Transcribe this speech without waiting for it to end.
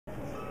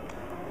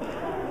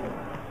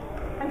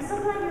so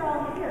glad you're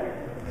all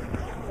here.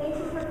 Thank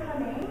you for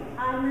coming.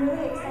 I'm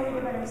really excited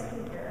about our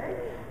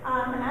speaker.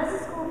 As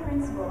a school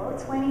principal,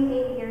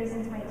 28 years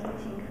into my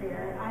teaching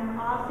career, I'm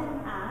often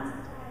asked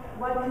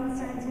what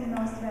concerns me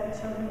most about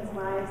children's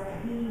lives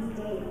these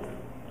days.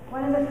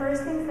 One of the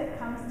first things that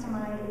comes to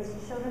mind is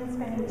children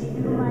spending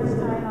too much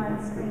time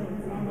on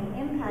screens and the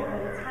impact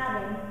that it's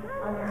having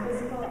on their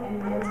physical and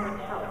mental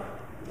health.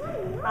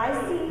 I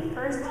see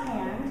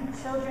firsthand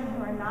children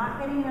who are not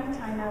getting enough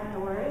time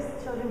outdoors,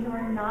 children who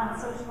are not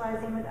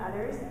socializing with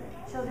others,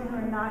 children who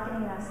are not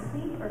getting enough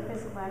sleep or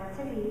physical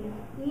activity,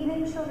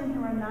 even children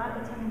who are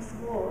not attending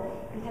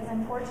school because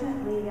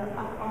unfortunately they're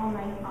up all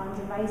night on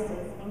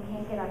devices and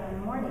can't get up in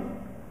the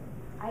morning.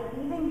 I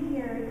even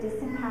hear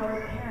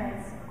disempowered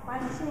parents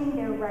questioning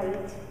their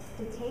right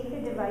to take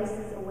the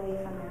devices away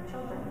from their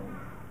children,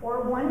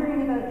 or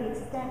wondering about the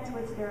extent to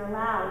which they're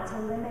allowed to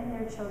limit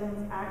their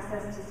children's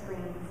access to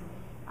screens.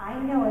 I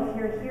know if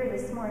you're here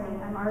this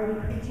morning, I'm already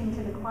preaching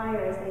to the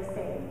choir, as they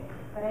say,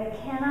 but I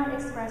cannot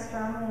express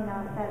strongly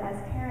enough that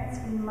as parents,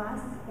 we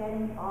must get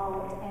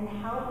involved and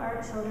help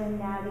our children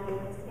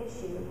navigate this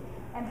issue.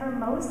 And for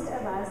most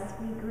of us,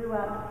 we grew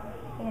up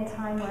in a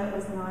time where it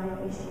was not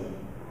an issue.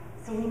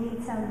 So we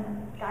need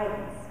some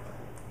guidance.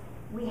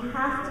 We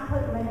have to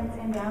put limits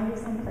and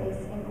boundaries in place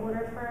in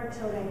order for our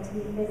children to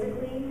be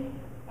physically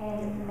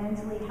and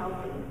mentally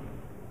healthy.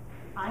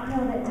 I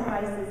know that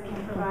devices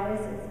can provide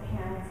us as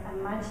parents a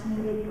much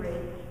needed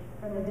break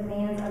from the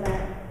demands of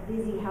a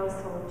busy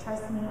household.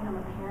 Trust me, I'm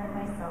a parent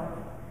myself.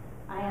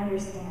 I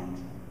understand.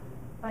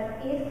 But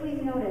if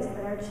we've noticed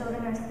that our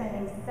children are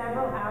spending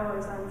several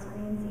hours on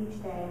screens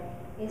each day,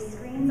 if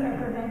screens are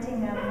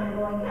preventing them from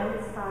going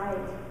outside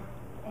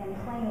and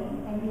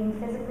playing and being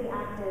physically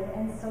active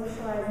and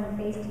socializing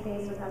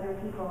face-to-face with other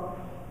people,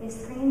 if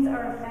screens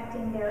are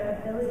affecting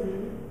their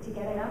ability to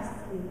get enough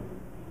sleep,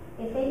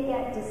 if they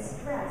get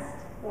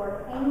distressed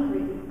or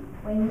angry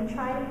when you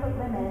try to put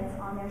limits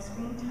on their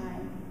screen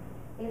time,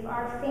 if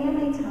our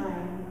family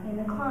time in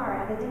the car,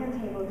 at the dinner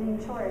table,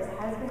 doing chores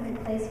has been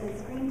replaced with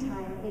screen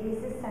time, it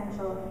is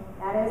essential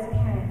that as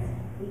parents,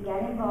 we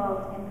get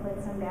involved and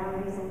put some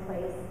boundaries in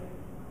place.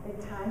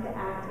 The time to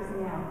act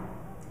is now.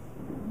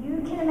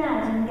 You can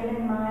imagine,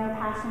 given my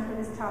passion for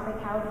this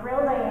topic, how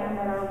thrilled I am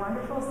that our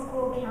wonderful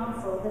school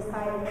council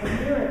decided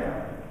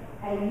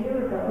a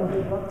year ago,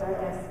 they booked our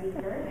guest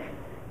speaker,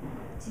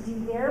 to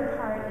do their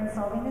part in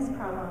solving this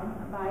problem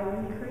by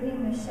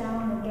recruiting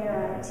Michelle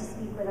Noguera to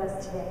speak with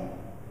us today.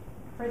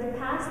 For the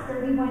past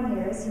 31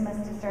 years, you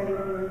must have started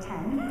when you were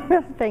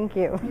 10. Thank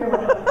you. You're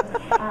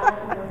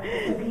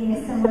welcome. Being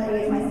a similar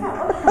age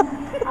myself.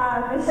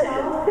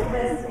 Michelle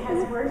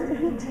has worked in the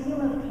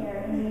continuum of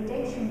care in the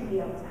addiction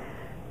field.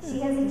 She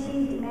has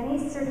achieved many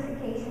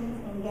certifications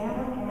in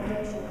gambling and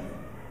addiction.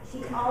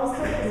 She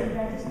also is a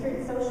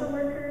registered social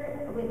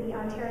worker with the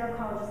Ontario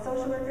College of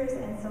Social Workers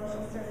and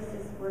Social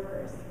Services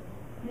Workers.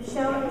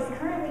 Michelle is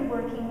currently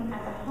working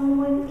at the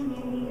Homewood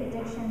Community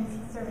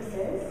Addictions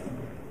Services.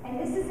 And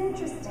this is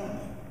interesting.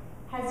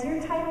 Has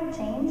your title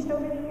changed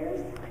over the years?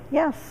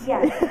 Yes.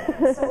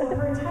 Yes. So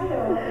her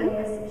title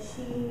is,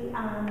 she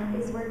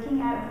is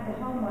working at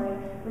the Homewood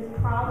with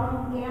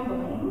problem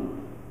gambling.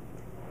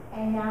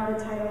 And now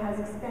the title has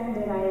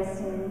expanded, I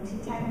assume, to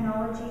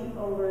technology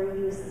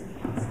overuse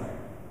counselor.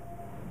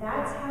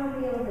 That's how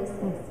real this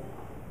is.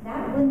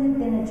 That wouldn't have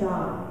been a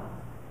job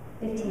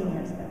 15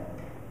 years ago.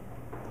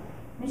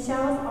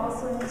 Michelle is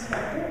also an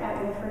instructor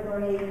at Wilfrid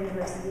Laurier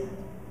University.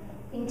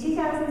 In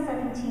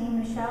 2017,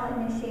 Michelle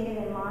initiated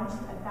and launched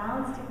a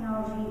Balanced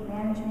Technology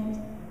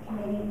Management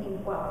Committee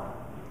in Guelph.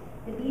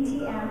 The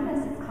BTM,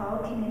 as it's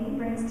called, committee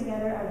brings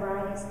together a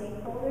variety of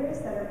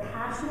stakeholders that are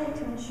passionate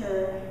to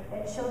ensure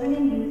that children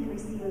and youth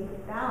receive a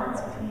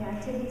balance between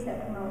activities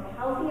that promote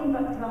healthy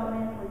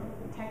development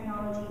with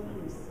technology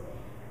use.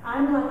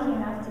 I'm lucky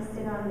enough to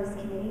sit on this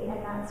committee,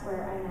 and that's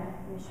where I met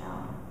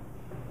Michelle.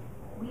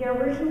 We are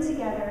working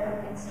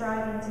together and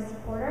striving to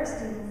support our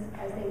students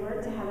as they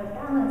work to have a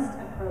balanced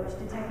approach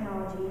to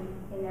technology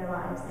in their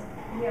lives.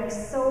 We are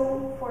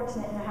so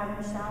fortunate to have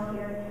Michelle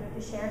here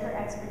to share her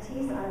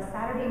expertise on a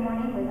Saturday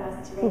morning with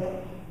us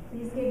today.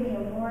 Please give me a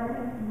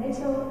warm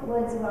Mitchell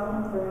Woods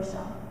welcome for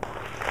Michelle.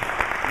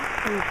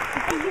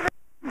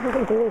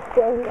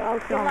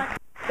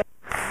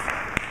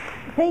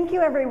 Thank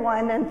you,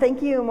 everyone, and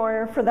thank you,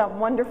 Maura, for that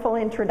wonderful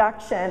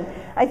introduction.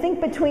 I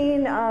think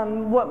between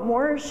what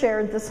Maura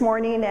shared this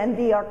morning and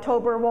the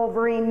October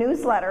Wolverine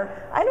newsletter,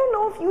 I don't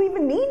know if you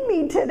even need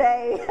me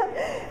today,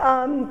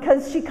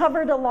 because she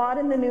covered a lot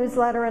in the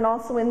newsletter and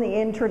also in the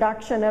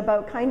introduction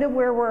about kind of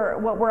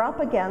what we're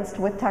up against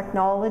with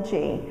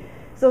technology.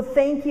 So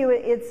thank you.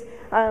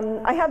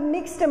 I have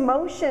mixed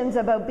emotions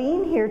about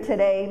being here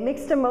today,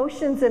 mixed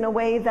emotions in a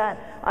way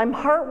that I'm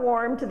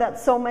heartwarmed that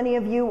so many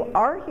of you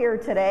are here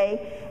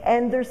today,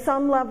 and there's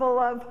some level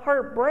of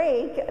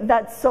heartbreak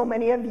that so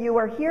many of you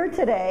are here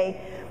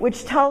today,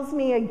 which tells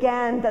me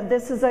again that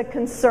this is a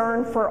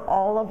concern for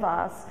all of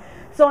us.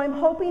 So I'm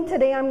hoping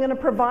today I'm going to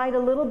provide a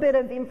little bit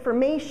of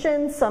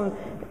information, some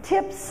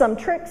tips, some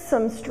tricks,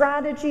 some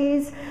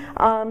strategies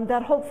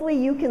that hopefully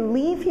you can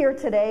leave here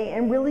today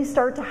and really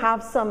start to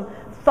have some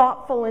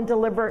thoughtful and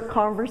deliberate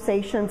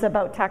conversations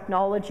about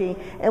technology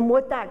and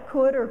what that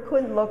could or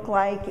couldn't look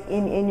like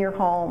in your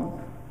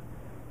home.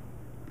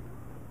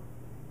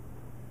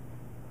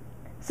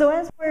 So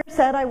as Blair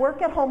said, I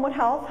work at Homewood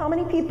Health. How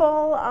many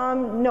people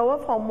know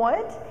of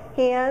Homewood?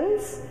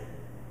 Hands?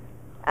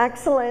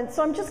 Excellent.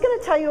 So I'm just going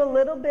to tell you a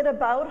little bit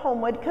about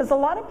Homewood, because a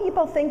lot of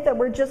people think that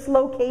we're just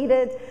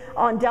located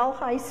on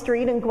Delhi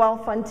Street in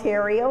Guelph,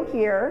 Ontario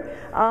here,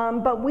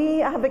 but we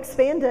have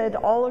expanded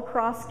all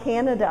across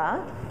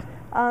Canada.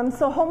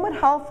 So Homewood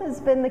Health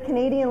has been the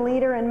Canadian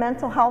leader in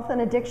mental health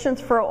and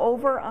addictions for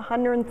over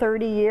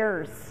 130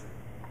 years.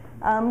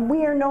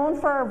 We are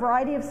known for our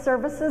variety of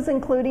services,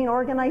 including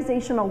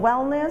organizational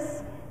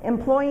wellness,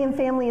 employee and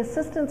family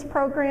assistance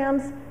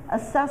programs,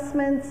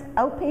 assessments,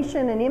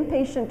 outpatient and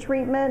inpatient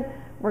treatment,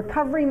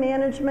 recovery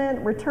management,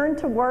 return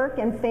to work,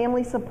 and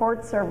family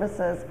support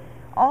services,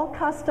 all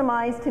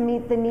customized to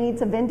meet the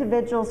needs of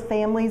individuals,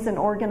 families, and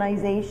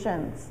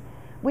organizations.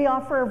 We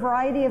offer a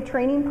variety of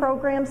training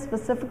programs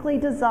specifically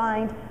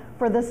designed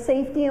for the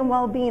safety and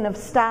well-being of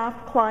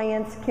staff,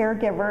 clients,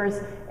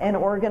 caregivers, and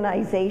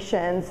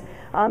organizations.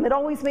 It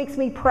always makes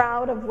me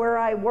proud of where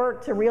I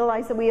work to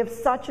realize that we have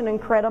such an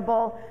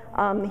incredible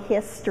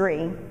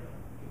history.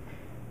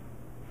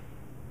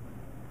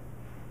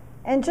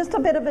 And just a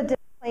bit of a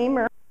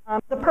disclaimer.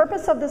 The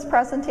purpose of this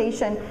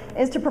presentation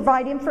is to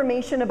provide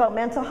information about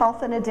mental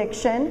health and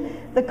addiction.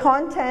 The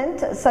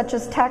content, such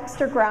as text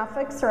or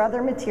graphics or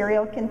other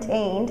material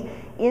contained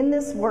in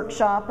this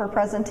workshop or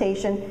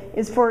presentation,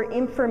 is for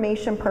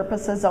information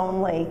purposes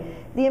only.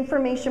 The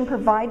information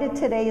provided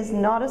today is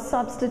not a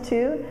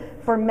substitute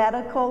for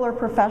medical or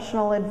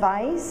professional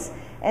advice.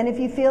 And if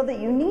you feel that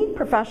you need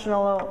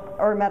professional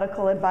or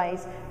medical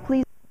advice,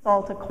 please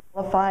consult a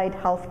qualified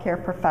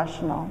healthcare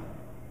professional.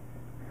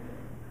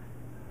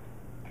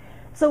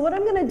 So what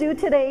I'm going to do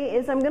today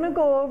is I'm going to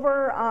go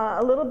over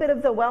a little bit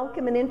of the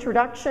welcome and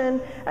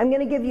introduction. I'm going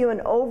to give you an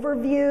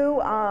overview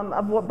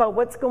about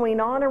what's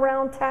going on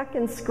around tech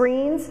and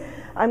screens.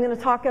 I'm going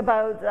to talk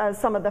about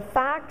some of the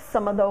facts,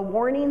 some of the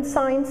warning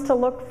signs to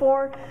look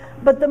for.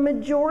 But the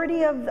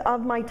majority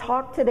of my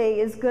talk today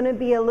is going to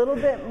be a little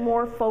bit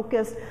more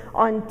focused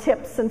on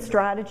tips and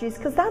strategies,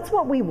 because that's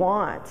what we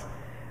want.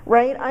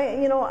 Right?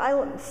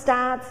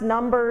 Stats,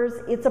 numbers,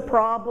 it's a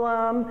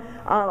problem.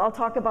 I'll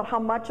talk about how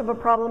much of a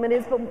problem it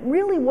is, but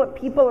really what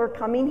people are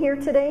coming here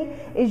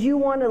today is you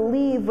want to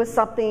leave with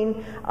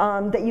something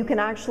that you can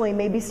actually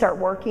maybe start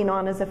working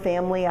on as a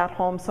family at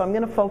home. So I'm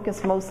going to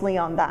focus mostly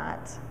on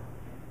that.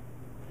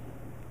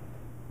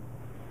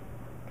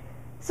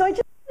 So I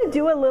just want to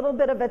do a little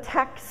bit of a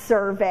tech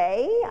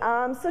survey.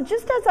 So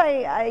just as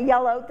I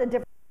yell out the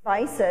different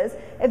devices,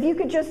 if you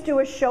could just do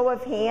a show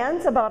of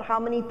hands about how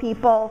many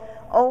people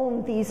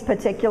own these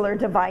particular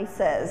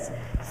devices.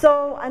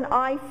 So an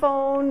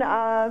iPhone,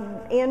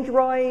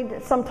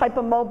 Android, some type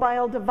of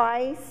mobile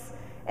device.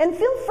 And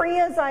feel free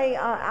as I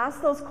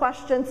ask those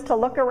questions to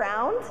look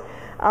around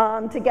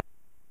to get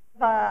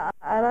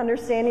an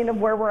understanding of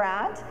where we're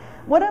at.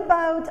 What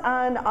about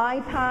an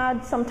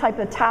iPad, some type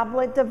of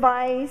tablet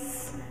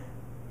device?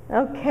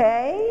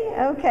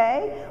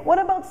 Okay. What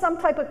about some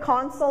type of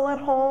console at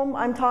home?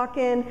 I'm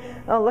talking,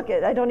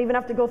 I don't even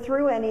have to go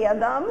through any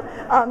of them.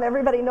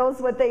 Everybody knows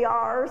what they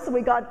are. So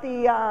we got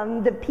the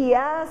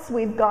PS,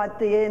 we've got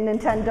the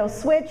Nintendo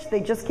Switch. They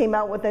just came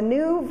out with a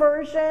new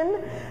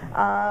version.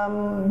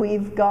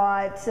 We've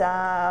got,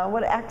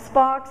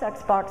 Xbox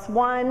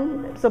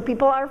One. So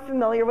people are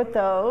familiar with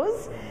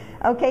those.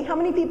 Okay, how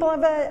many people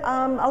have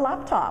a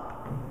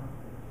laptop?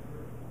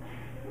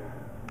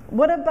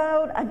 What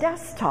about a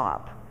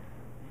desktop?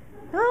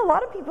 Oh, a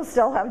lot of people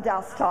still have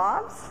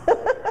desktops.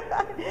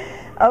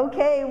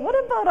 Okay, what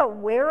about a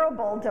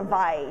wearable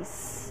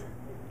device?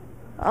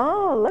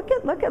 Oh, look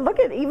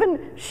at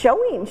even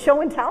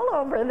show and tell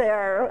over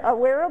there, a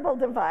wearable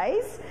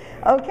device.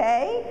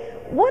 Okay,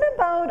 what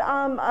about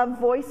a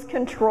voice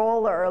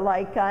controller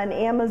like an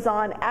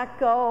Amazon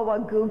Echo, a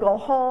Google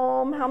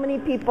Home? How many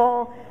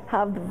people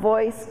have the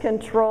voice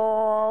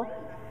control?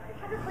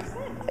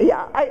 100%.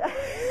 Yeah,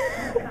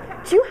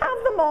 do you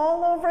have them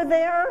all over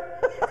there?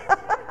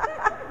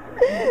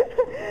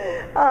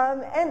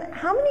 And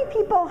how many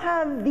people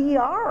have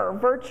VR,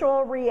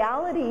 virtual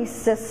reality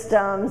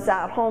systems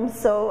at home?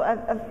 So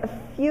a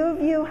few of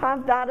you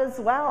have that as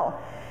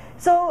well.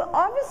 So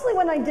obviously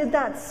when I did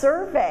that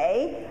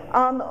survey,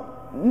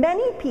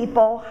 many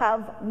people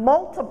have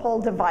multiple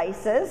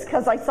devices,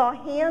 because I saw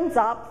hands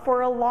up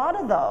for a lot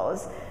of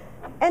those.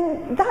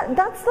 And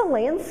that's the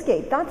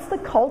landscape, that's the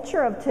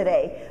culture of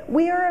today.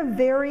 We are a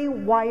very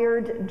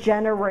wired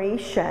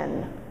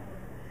generation.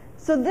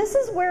 So this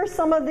is where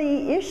some of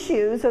the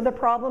issues or the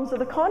problems or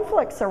the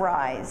conflicts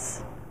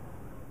arise.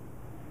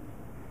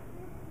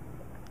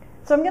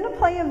 So So I'm going to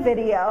play a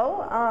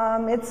video.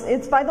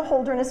 It's by the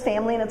Holderness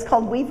family, and it's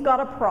called We've Got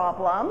a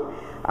Problem.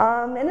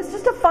 And it's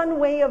just a fun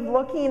way of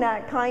looking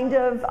at kind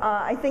of,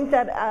 I think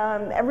that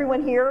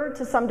everyone here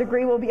to some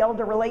degree will be able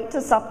to relate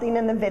to something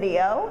in the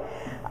video.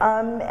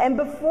 And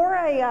before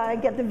I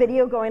get the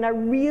video going, I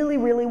really,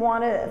 really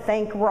want to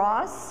thank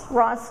Ross.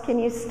 Ross, can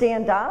you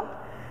stand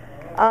up?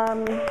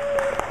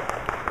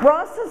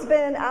 Ross has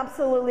been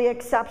absolutely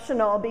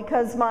exceptional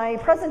because my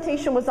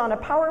presentation was on a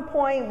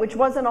PowerPoint which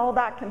wasn't all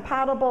that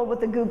compatible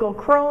with the Google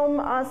Chrome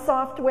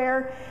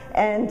software,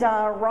 and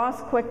Ross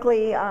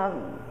quickly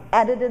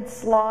edited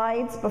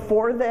slides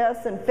before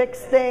this and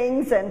fixed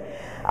things. And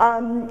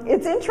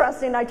it's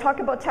interesting, I talk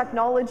about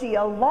technology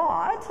a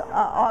lot,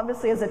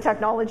 obviously as a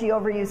technology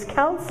overuse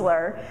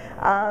counselor,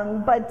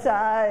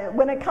 but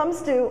when it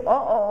comes to,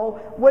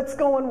 what's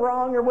going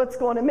wrong or what's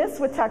going amiss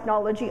with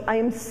technology, I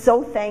am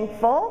so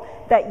thankful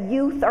that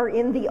youth are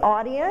in the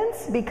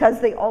audience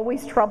because they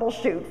always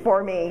troubleshoot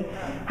for me.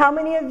 How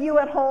many of you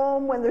at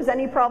home, when there's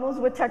any problems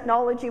with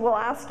technology, will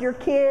ask your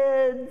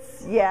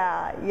kids?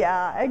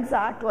 Yeah,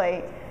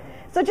 exactly.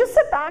 So just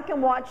sit back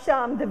and watch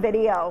the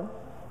video.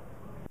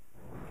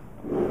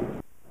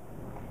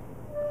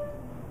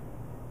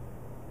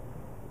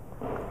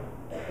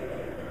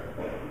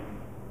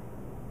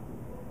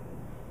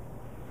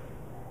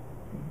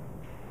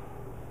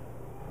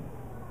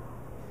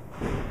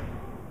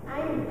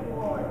 I'm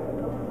bored.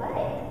 Go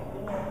play.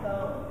 Give me your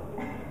phone.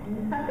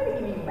 I'm not going to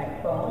give you my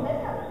phone.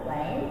 That's not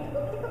playing. Go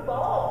kick a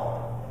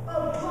ball.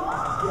 Oh, ball?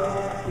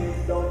 Yeah,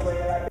 kids don't play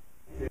like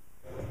they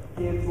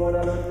do. Kids want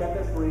to look at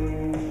the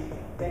screen.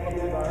 They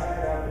never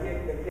heard of kick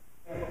the game.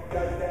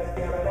 Cause that's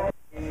scary that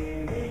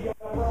game. We got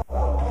a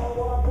problem.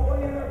 A boy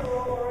and a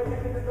girl are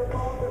addicted to the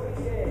ball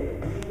every day.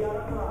 We got a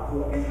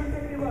problem. It's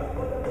ridiculous,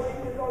 but the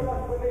blame is on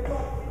us when they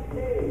talk TK.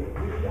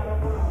 We got a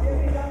problem. Yeah,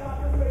 we got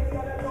lots of space.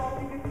 Got a dog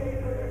you can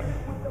chase. But you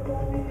sit with the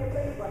ball in your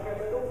face like a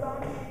little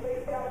zombie.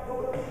 Face down,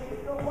 totally.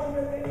 It's no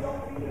wonder they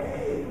don't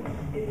behave.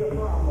 It's a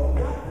problem.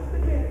 Not just the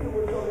kids who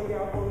are showing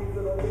out for these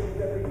little things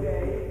every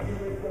day. You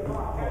is the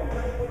problem. At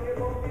night when you're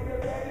both in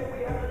your bed and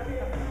we have a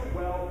chance to,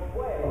 well,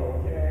 play.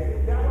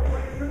 Okay. Now we're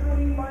playing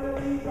truthfully,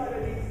 finally, try to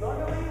be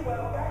snuggly.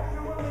 Well,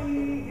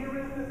 actually, here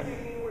is the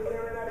scene. We're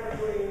staring at our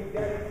screen.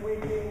 Daddy's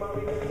tweaking,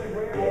 mommy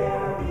Instagram.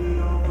 Yeah, we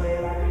don't play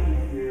like we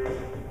used to.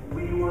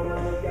 We wanna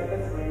look at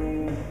the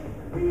screen.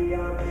 We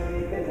aren't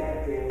really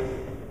connecting.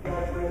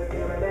 Cause we're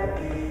staring at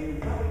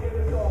these. How we get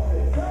this off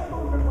this? Cell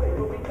phones are great,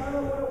 but we kinda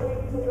wanna wait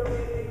until they're in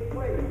 8th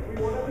grade. We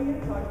wanna be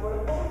in touch, but a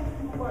phone is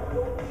too much.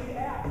 Don't need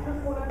apps. Just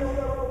wanna know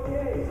they're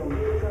okay. So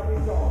here's how we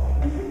solve.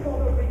 You can call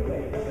the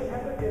relay. Doesn't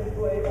have a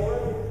display or a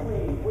big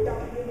screen.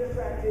 Without being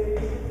distracted, you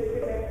can stay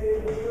connected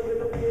with your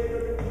little kid or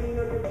your queen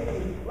or your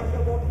king. Like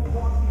a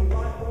walkie-talkie,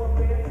 much more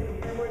fancy.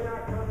 And we're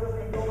not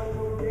constantly going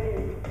through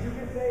games. You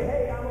can say,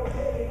 hey, I'm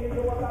okay, and you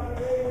know about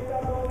the day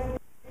without knowing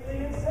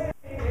anything insane.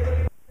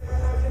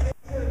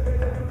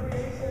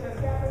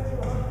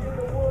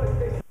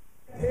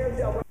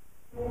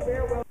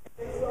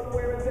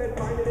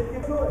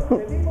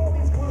 And leave all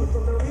these clues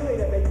from the relay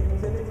that they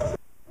use, and it's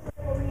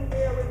family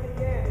there in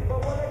the end.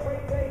 But what a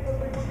great day,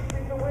 because we put these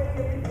things away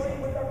and we play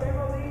with our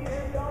family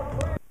and our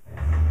friends.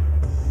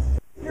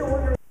 You're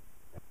wondering,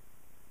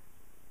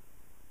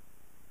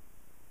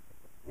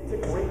 it's a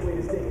great way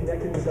to stay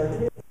connected with our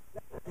kids,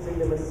 using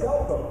them as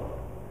cell phone.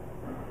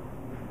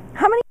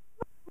 How many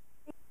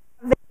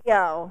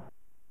video?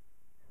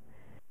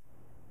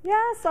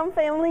 Yeah, some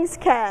families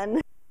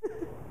can.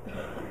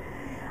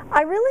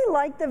 I really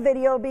like the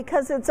video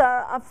because it's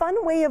a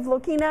fun way of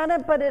looking at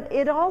it, but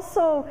it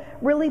also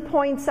really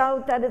points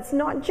out that it's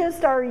not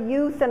just our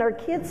youth and our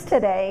kids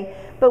today,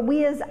 but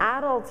we as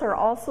adults are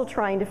also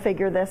trying to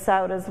figure this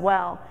out as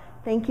well.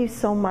 Thank you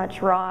so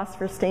much, Ross,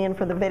 for staying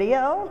for the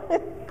video.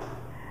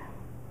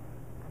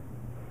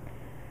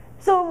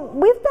 So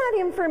with that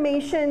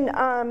information,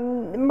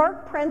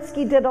 Mark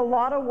Prensky did a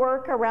lot of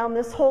work around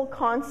this whole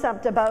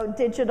concept about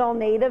digital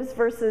natives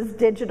versus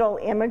digital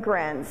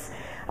immigrants.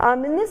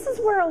 And this is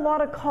where a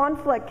lot of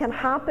conflict can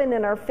happen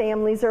in our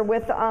families or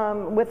with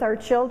our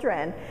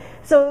children.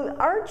 So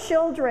our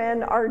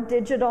children are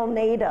digital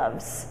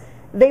natives.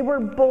 They were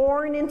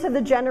born into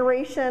the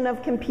generation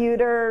of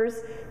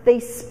computers. They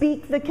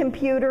speak the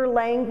computer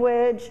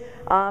language.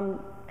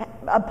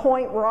 A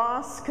point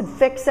Ross could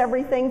fix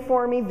everything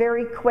for me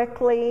very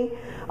quickly.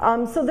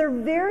 So they're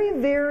very,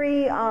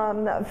 very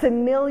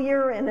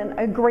familiar and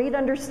a great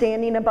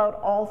understanding about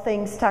all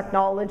things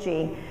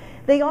technology.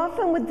 They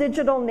often, with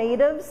digital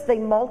natives, they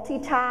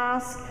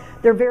multitask,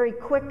 they're very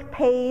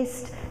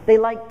quick-paced, they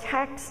like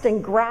text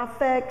and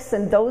graphics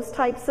and those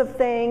types of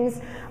things.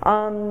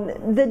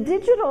 The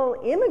digital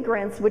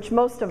immigrants, which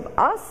most of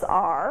us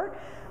are,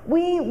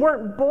 we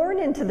weren't born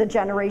into the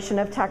generation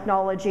of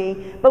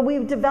technology, but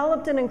we've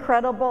developed an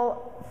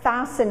incredible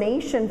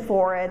fascination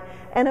for it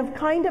and have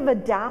kind of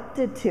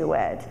adapted to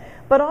it.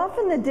 But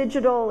often the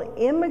digital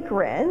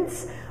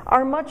immigrants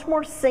are much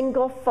more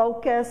single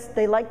focused.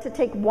 They like to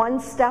take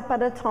one step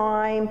at a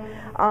time,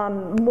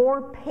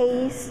 more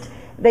paced.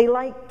 They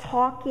like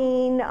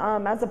talking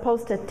as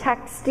opposed to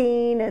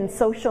texting and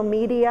social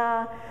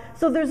media.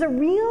 So there's a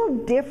real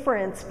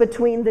difference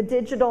between the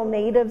digital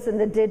natives and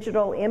the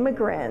digital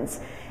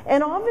immigrants.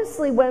 And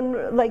obviously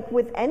when, like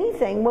with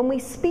anything, when we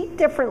speak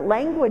different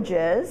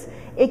languages,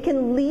 it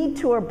can lead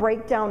to a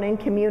breakdown in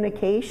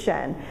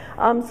communication.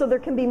 So there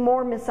can be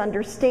more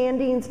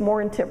misunderstandings,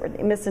 more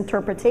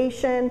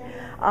misinterpretation.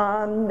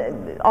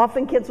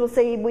 Often kids will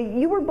say, well,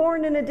 you were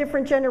born in a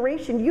different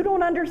generation. You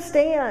don't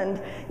understand,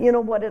 you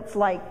know, what it's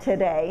like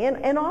today.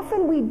 And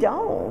often we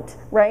don't,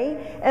 right?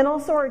 And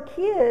also our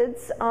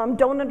kids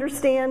don't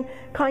understand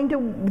kind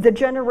of the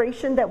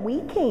generation that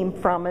we came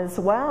from as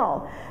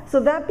well. So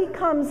that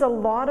becomes a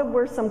lot of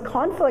where some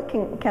conflict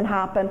can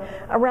happen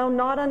around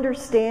not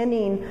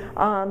understanding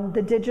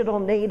the digital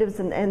natives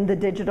and the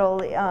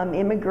digital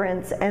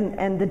immigrants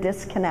and the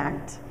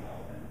disconnect.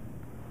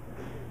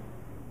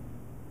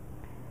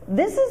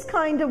 This is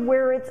kind of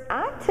where it's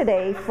at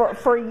today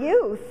for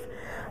youth.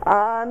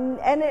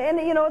 And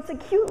you know, it's a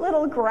cute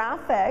little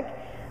graphic.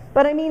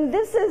 But I mean,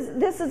 this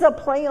is a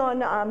play on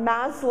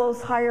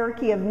Maslow's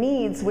hierarchy of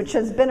needs, which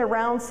has been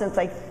around since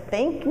I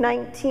think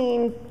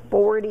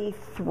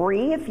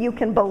 1943, if you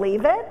can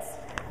believe it.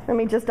 Let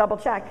me just double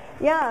check.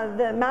 Yeah,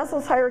 the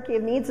Maslow's hierarchy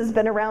of needs has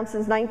been around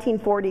since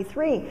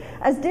 1943.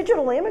 As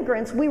digital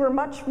immigrants, we were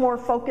much more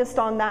focused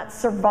on that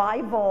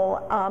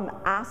survival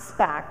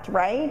aspect,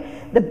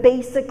 right? The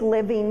basic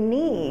living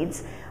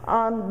needs.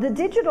 The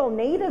digital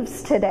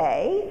natives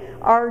today,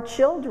 our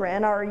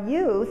children, our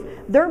youth,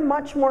 they're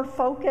much more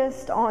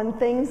focused on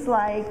things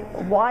like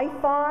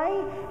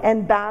Wi-Fi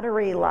and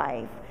battery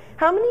life.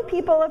 How many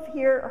people have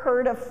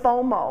heard of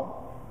FOMO?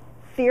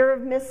 Fear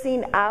of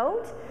missing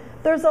out?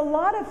 There's a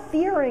lot of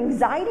fear,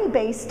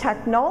 anxiety-based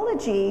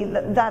technology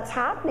that's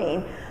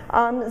happening.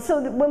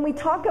 So when we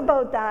talk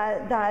about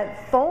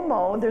that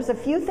FOMO, there's a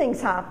few things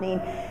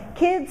happening.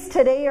 Kids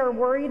today are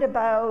worried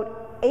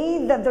about,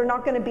 A, that they're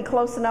not going to be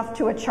close enough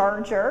to a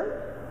charger,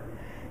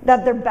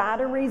 that their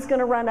battery's going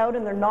to run out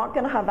and they're not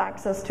going to have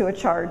access to a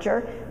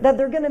charger, that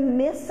they're going to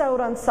miss out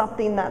on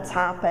something that's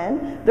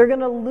happened, they're going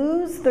to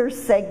lose their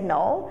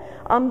signal.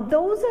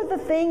 Those are the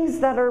things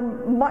that are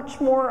much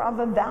more of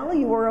a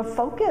value or a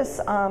focus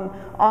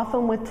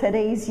often with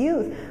today's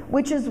youth,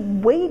 which is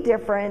way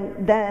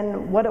different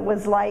than what it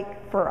was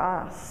like for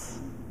us.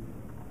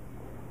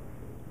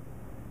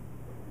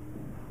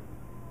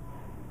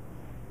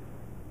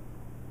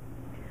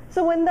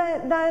 So when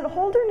that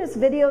Holderness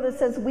video that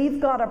says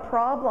we've got a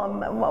problem,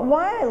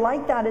 why I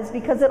like that is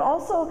because it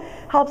also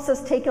helps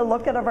us take a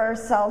look at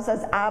ourselves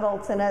as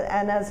adults and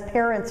as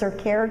parents or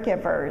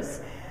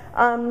caregivers.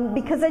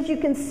 Because as you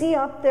can see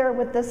up there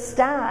with the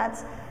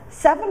stats,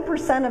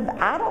 7% of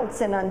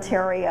adults in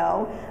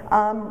Ontario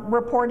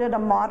reported a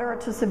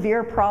moderate to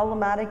severe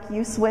problematic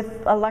use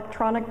with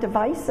electronic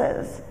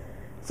devices.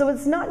 So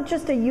it's not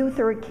just a youth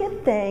or a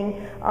kid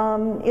thing,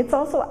 it's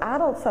also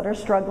adults that are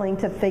struggling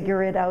to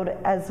figure it out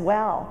as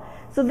well.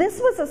 So this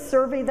was a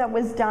survey that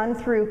was done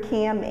through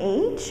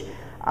CAMH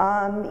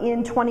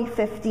in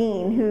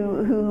 2015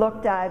 who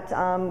looked at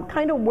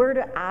kind of where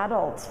do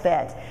adults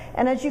fit.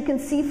 And as you can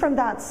see from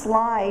that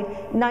slide,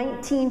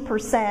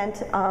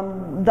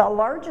 19%, the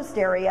largest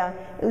area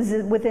is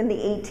within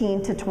the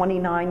 18 to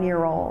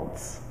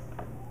 29-year-olds.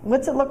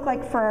 What's it look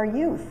like for our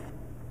youth?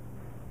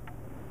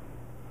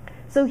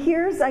 So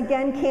here's,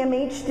 again,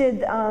 CAMH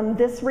did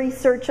this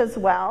research as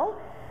well.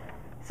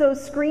 So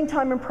screen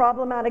time and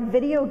problematic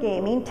video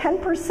gaming,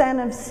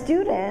 10% of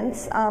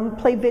students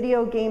play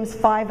video games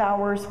 5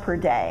 hours per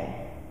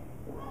day.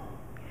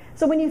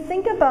 So when you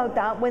think about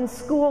that, when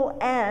school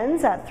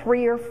ends at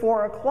 3 or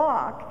 4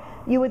 o'clock,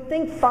 you would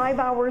think 5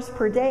 hours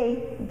per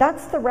day,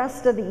 that's the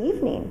rest of the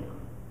evening,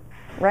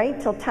 right?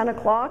 Till 10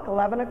 o'clock,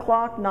 11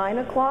 o'clock, 9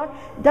 o'clock.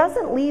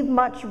 Doesn't leave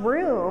much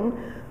room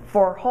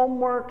for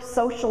homework,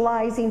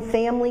 socializing,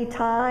 family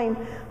time,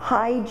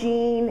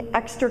 hygiene,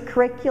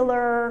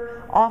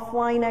 extracurricular,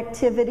 offline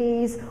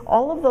activities,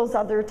 all of those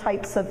other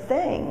types of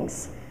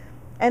things.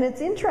 And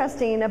it's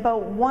interesting,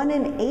 about 1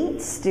 in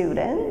 8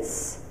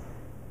 students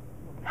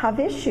have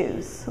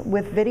issues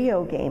with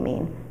video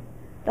gaming.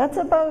 That's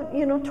about,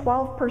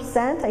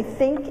 12%. I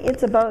think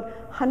it's about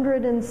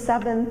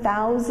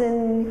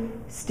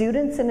 107,000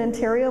 students in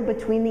Ontario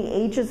between the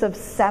ages of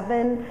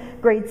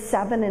grades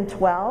 7 and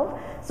 12.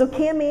 So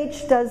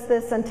CAMH does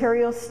this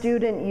Ontario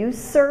Student Use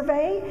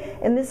Survey,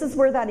 and this is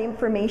where that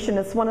information,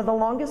 it's one of the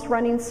longest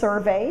running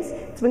surveys.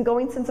 It's been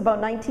going since about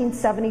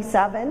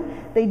 1977.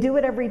 They do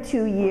it every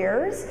 2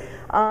 years.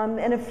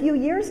 And a few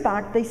years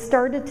back, they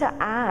started to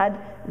add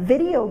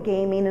video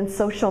gaming and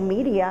social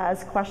media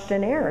as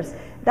questionnaires.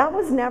 That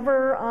was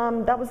never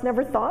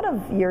thought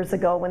of years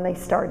ago when they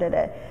started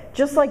it.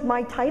 Just like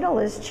my title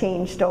has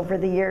changed over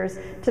the years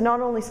to not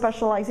only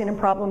specializing in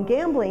problem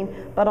gambling,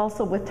 but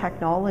also with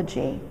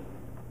technology.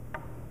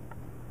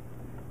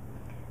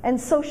 And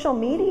social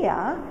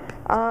media,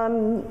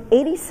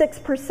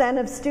 86%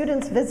 of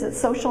students visit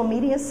social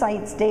media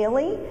sites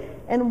daily,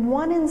 and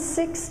 1 in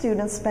 6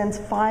 students spends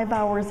 5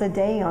 hours a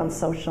day on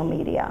social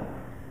media.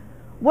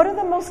 What are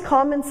the most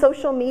common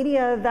social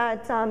media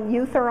that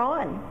youth are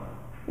on?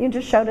 You can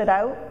just shout it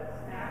out.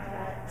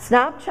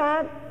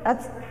 Snapchat,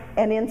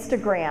 and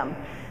Instagram.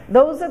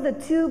 Those are the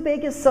 2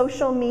 biggest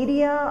social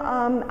media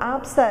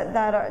apps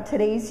that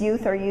today's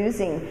youth are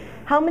using.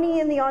 How many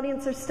in the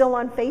audience are still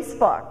on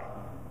Facebook?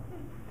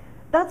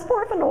 That's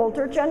more of an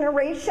older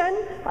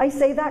generation. I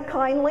say that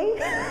kindly,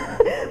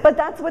 but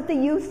that's what the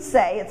youth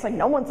say. It's like,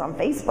 no one's on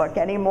Facebook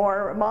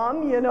anymore,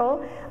 Mom, you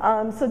know.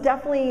 So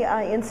definitely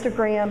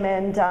Instagram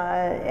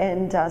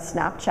and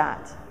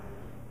Snapchat.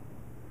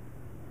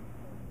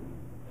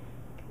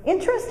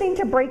 Interesting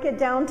to break it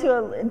down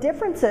to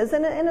differences,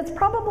 and it's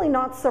probably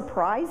not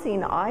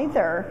surprising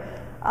either.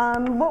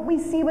 What we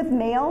see with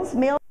males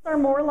are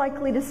more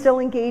likely to still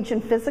engage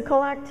in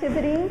physical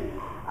activity.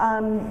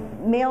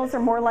 Males are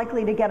more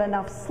likely to get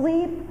enough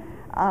sleep.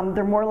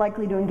 They're more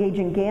likely to engage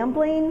in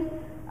gambling,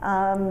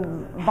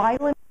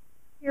 violent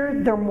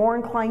behavior. They're more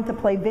inclined to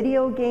play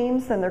video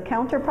games than their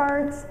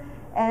counterparts,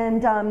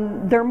 and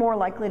they're more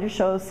likely to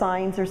show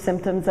signs or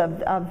symptoms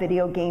of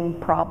video game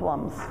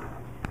problems.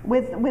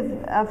 With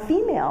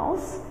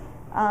females,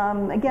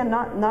 again,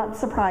 not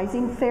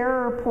surprising,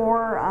 fair or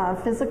poor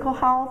physical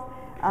health,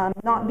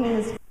 not being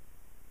as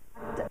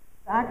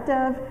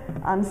active,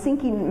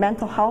 seeking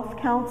mental health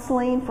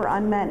counseling for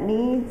unmet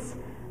needs,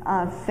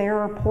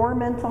 fair or poor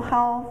mental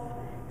health,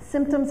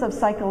 symptoms of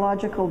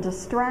psychological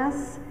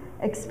distress,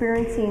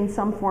 experiencing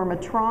some form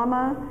of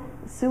trauma,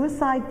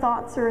 suicide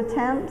thoughts or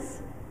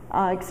attempts,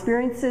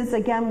 experiences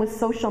again with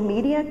social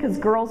media, because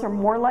girls are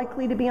more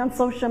likely to be on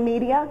social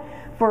media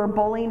for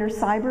bullying or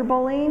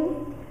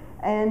cyberbullying,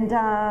 and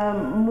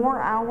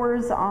more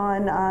hours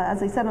on,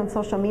 as I said, on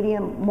social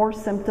media, more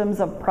symptoms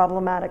of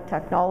problematic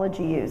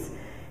technology use.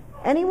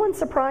 Anyone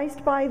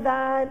surprised by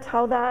that,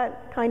 how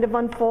that kind of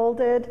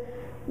unfolded?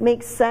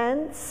 Makes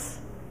sense?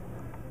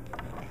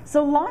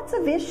 So lots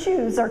of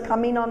issues are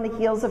coming on the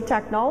heels of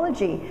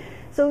technology.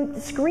 So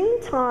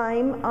screen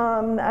time,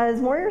 as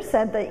Moira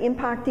said,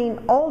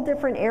 impacting all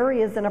different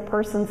areas in a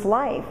person's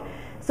life.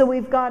 So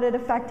we've got it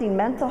affecting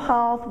mental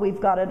health,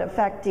 we've got it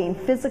affecting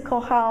physical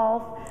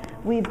health,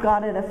 we've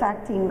got it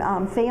affecting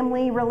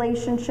family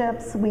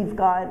relationships, we've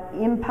got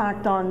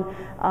impact on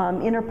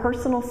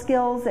interpersonal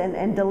skills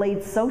and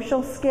delayed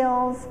social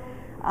skills,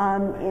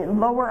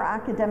 lower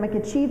academic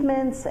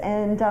achievements,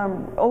 and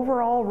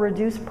overall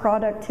reduced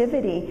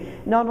productivity,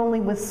 not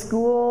only with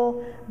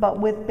school, but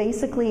with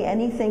basically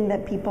anything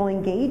that people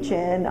engage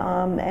in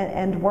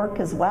and work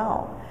as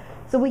well.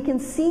 So we can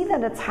see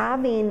that it's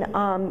having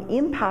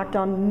impact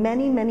on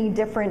many, many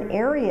different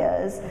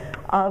areas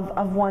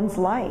of one's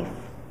life.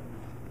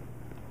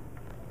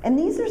 And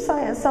these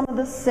are some of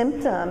the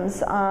symptoms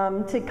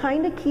to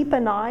kind of keep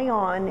an eye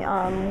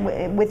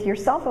on with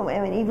yourself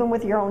and even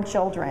with your own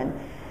children.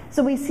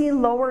 So we see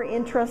lower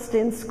interest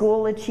in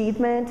school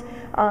achievement.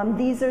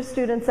 These are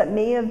students that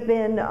may have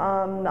been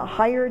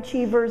higher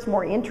achievers,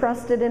 more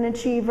interested in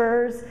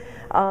achievers,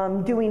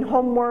 doing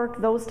homework,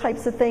 those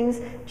types of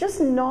things, just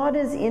not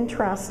as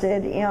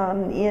interested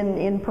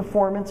in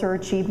performance or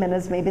achievement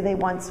as maybe they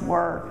once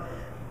were.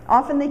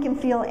 Often they can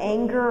feel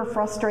anger or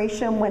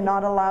frustration when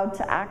not allowed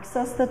to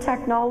access the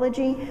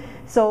technology.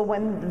 So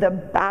when the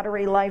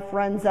battery life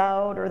runs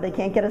out, or they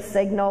can't get a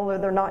signal, or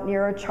they're not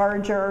near a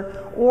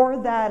charger, or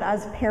that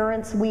as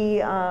parents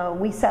we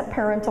set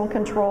parental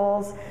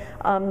controls,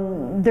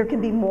 there can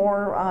be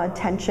more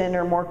tension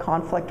or more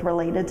conflict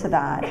related to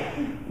that.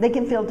 They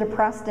can feel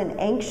depressed and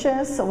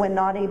anxious when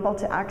not able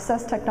to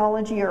access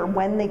technology, or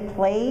when they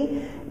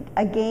play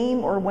a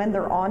game, or when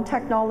they're on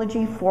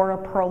technology for a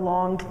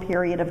prolonged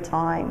period of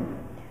time.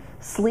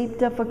 Sleep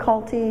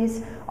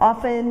difficulties,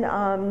 often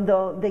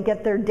they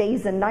get their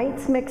days and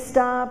nights mixed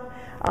up,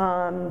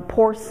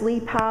 poor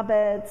sleep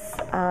habits,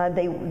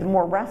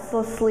 more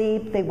restless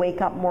sleep, they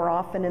wake up more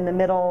often in the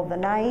middle of the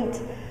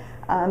night,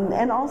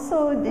 and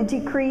also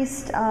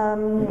decreased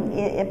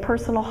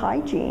personal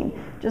hygiene,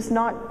 just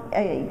not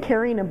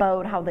caring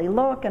about how they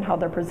look and how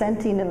they're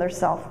presenting in their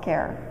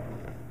self-care.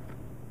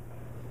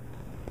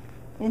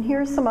 And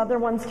here's some other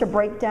ones to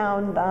break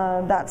down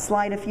that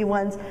slide, a few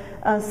ones.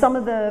 Some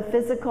of the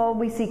physical,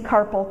 we see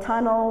carpal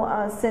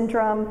tunnel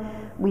syndrome,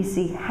 we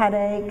see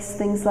headaches,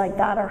 things like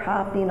that are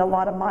happening, a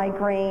lot of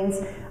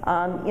migraines,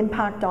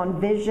 impact on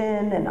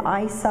vision and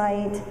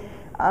eyesight,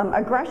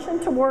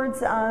 aggression towards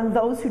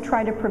those who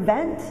try to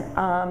prevent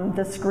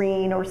the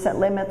screen or set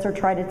limits or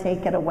try to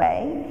take it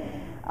away.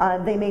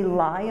 They may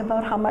lie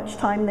about how much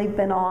time they've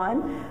been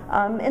on.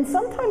 And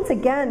sometimes,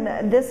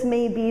 again, this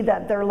may be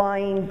that they're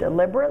lying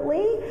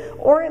deliberately,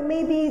 or it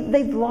may be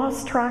they've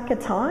lost track of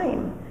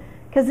time.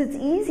 Because it's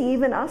easy,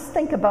 even us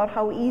think about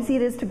how easy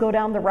it is to go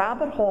down the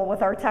rabbit hole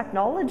with our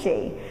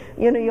technology.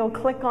 You know, you'll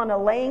click on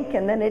a link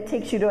and then it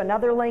takes you to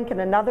another link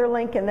and another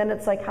link, and then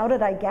it's like, how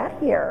did I get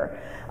here?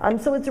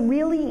 So it's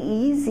really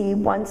easy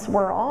once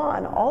we're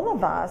on, all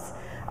of us,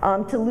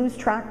 to lose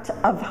track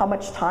of how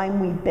much time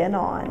we've been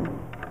on.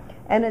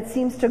 And it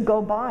seems to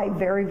go by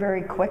very,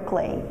 very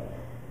quickly.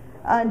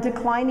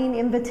 Declining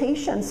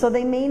invitations, so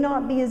they may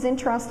not be as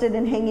interested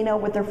in hanging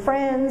out with their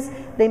friends,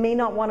 they may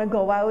not want to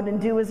go out and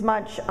do as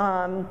much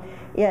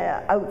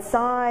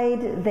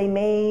outside, they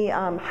may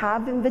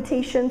have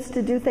invitations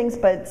to do things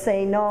but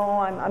say, no,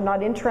 I'm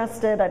not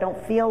interested, I don't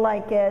feel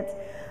like it.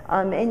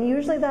 And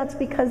usually that's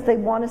because they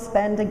want to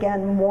spend,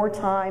 again, more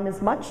time,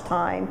 as much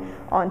time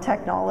on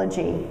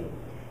technology.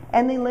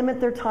 And they limit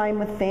their time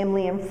with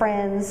family and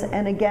friends.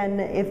 And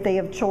again, if they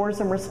have chores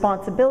and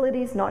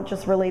responsibilities, not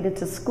just related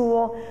to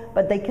school,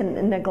 but they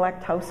can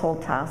neglect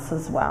household tasks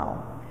as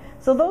well.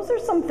 So those are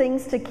some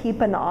things to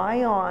keep an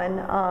eye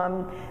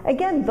on.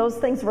 Again, those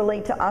things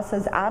relate to us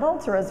as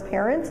adults or as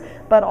parents,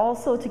 but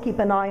also to keep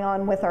an eye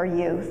on with our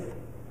youth.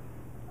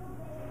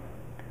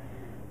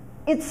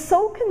 It's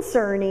so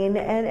concerning,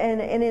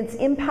 and it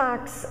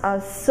impacts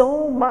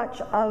so much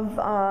of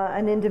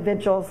an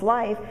individual's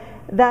life,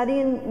 that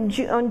on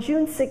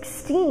June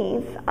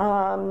 16th,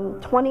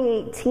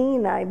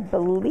 2018, I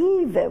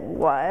believe it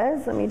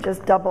was, let me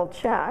just double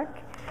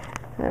check,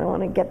 I don't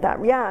want to get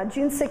that, yeah,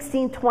 June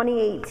 16,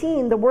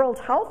 2018, the World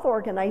Health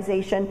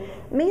Organization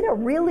made a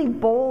really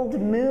bold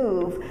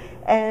move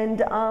and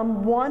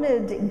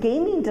wanted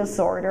gaming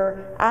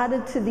disorder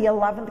added to the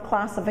 11th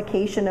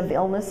classification of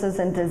illnesses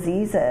and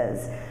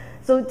diseases.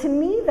 So to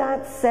me,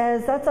 that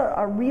says that's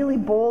a really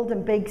bold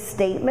and big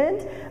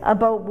statement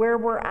about where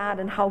we're at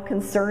and how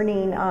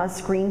concerning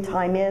screen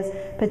time is.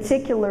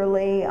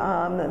 Particularly,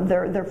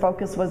 their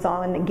focus was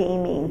on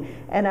gaming,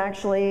 and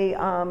actually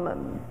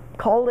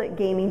called it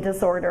gaming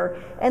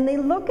disorder. And they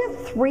look at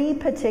 3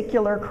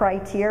 particular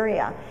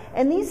criteria.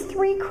 And these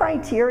 3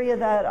 criteria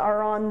that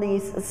are on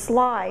this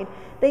slide,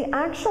 they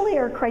actually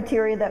are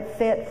criteria that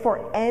fit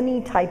for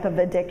any type of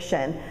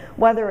addiction,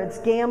 whether it's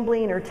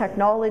gambling or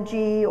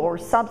technology or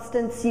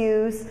substance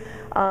use.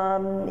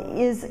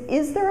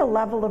 Is there a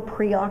level of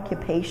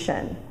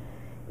preoccupation?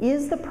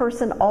 Is the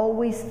person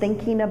always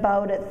thinking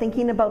about it,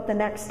 thinking about the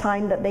next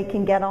time that they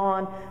can get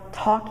on,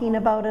 talking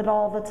about it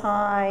all the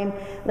time?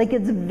 Like,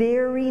 it's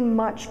very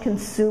much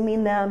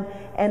consuming them,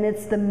 and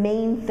it's the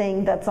main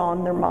thing that's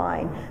on their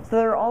mind. So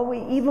they're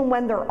always, even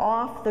when they're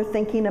off, they're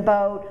thinking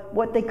about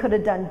what they could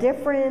have done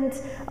different,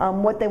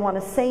 what they want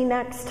to say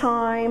next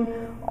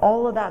time,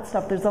 all of that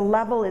stuff. There's a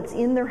level, it's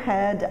in their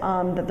head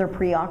that they're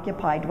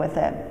preoccupied with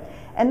it.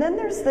 And then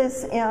there's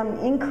this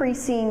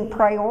increasing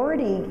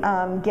priority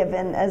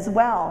given as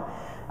well.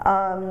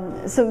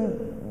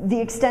 So the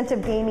extent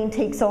of gaming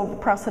takes over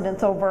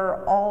precedence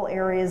over all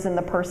areas in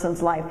the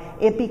person's life.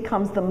 It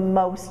becomes the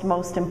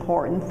most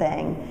important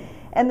thing.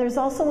 And there's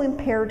also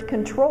impaired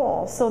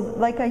control. So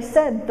like I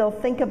said, they'll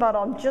think about,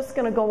 I'm just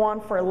going to go on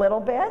for a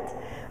little bit.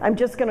 I'm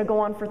just going to go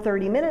on for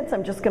 30 minutes.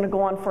 I'm just going to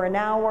go on for an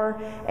hour.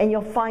 And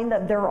you'll find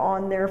that they're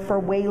on there for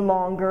way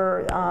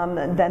longer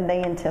than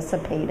they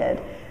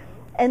anticipated.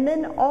 And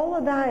then all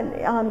of that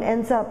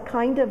ends up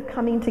kind of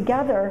coming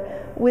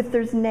together with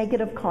there's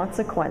negative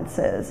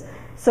consequences.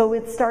 So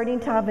it's starting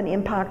to have an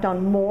impact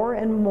on more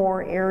and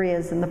more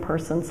areas in the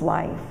person's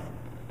life.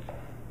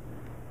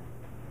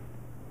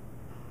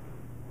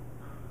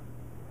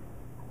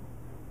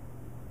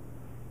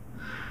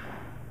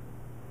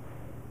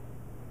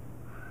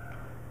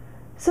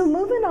 So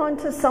moving on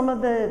to some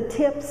of the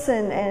tips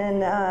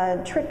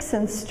and tricks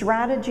and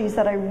strategies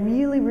that I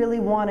really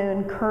want to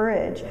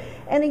encourage.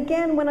 And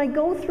again, when I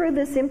go through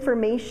this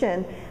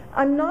information,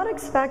 I'm not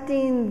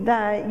expecting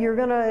that you're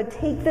going to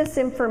take this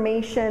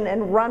information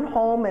and run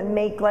home and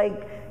make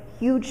like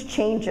huge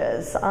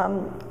changes.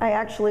 I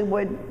actually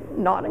would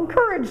not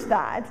encourage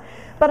that.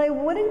 But I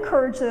would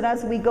encourage that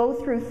as we go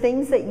through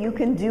things that you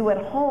can do at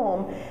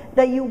home,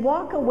 that you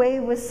walk away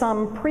with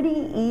some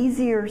pretty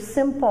easy or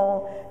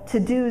simple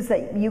to-dos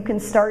that you can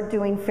start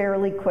doing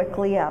fairly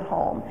quickly at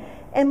home.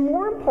 And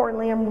more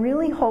importantly, I'm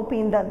really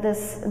hoping that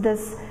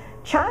this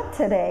chat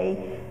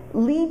today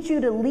leads you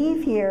to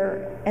leave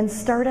here and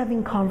start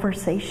having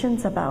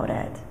conversations about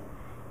it.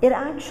 It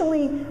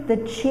actually, the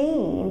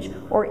change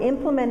or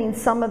implementing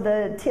some of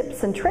the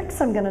tips and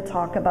tricks I'm going to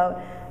talk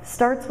about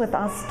starts with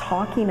us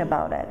talking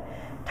about it.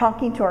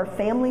 Talking to our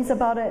families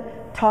about it,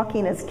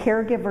 talking as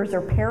caregivers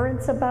or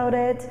parents about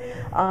it,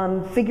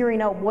 figuring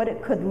out what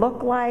it could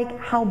look like,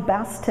 how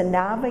best to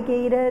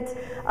navigate it.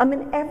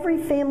 And every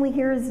family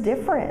here is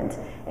different,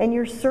 and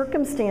your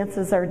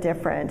circumstances are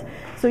different.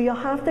 So you'll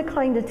have to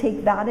kind of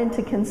take that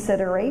into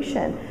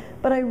consideration.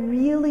 But I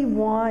really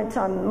want,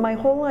 my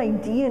whole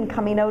idea in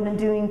coming out and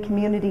doing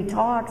community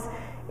talks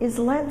is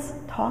let's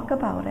talk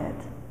about it.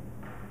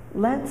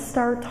 Let's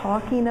start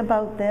talking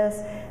about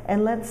this,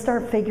 and let's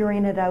start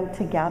figuring it out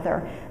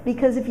together.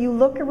 Because if you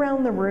look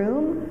around the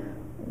room,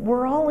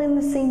 we're all in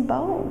the same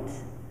boat.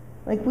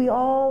 Like, we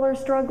all are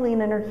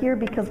struggling and are here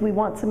because we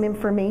want some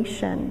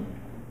information.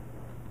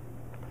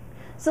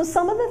 So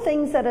some of the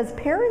things that as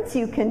parents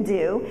you can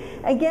do,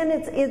 again,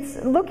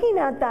 it's looking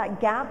at that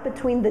gap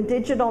between the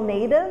digital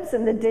natives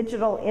and the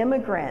digital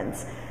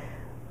immigrants.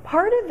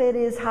 Part of it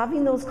is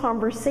having those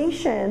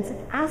conversations,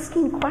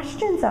 asking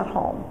questions at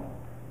home.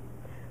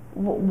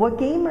 What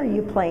game are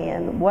you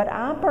playing? What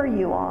app are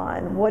you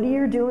on? What are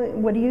you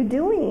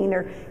doing?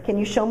 Or can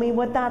you show me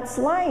what that's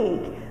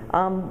like?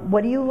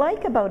 What do you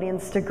like about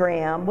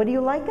Instagram? What do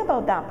you like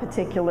about that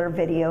particular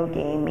video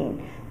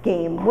game?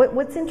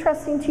 What's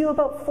interesting to you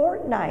about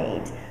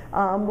Fortnite?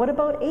 What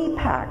about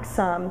Apex?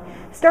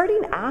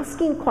 Starting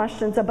asking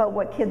questions about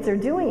what kids are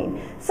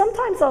doing.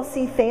 Sometimes I'll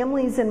see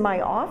families in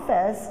my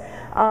office,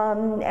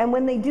 and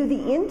when they do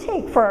the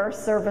intake for our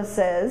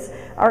services,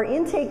 our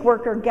intake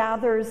worker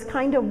gathers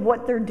kind of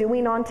what they're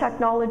doing on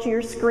technology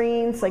or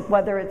screens, like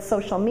whether it's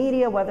social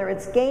media, whether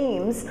it's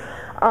games.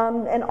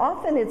 And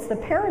often it's the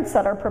parents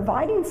that are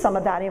providing some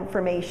of that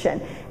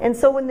information. And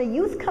so when the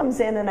youth comes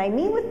in and I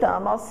meet with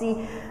them, I'll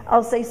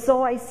say,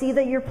 so I see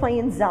that you're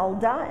playing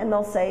Zelda, and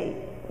they'll say,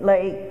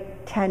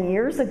 like 10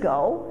 years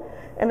ago.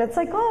 And it's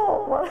like,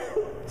 oh,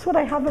 well, that's what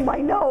I have in my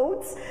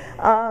notes.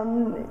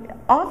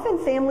 Often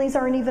families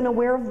aren't even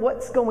aware of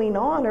what's going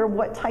on or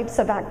what types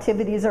of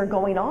activities are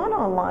going on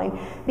online,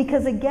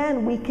 because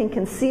again, we can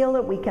conceal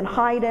it, we can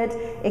hide it,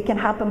 it can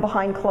happen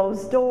behind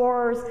closed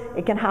doors,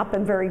 it can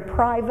happen very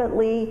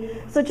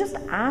privately. So just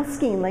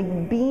asking, like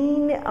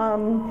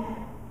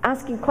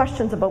asking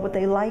questions about what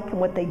they like and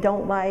what they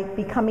don't like,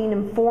 becoming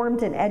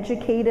informed and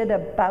educated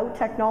about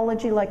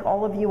technology like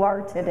all of you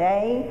are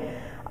today.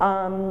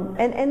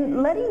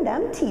 And letting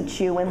them teach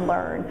you and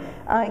learn.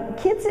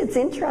 Kids, it's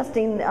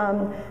interesting,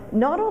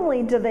 not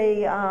only do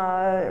they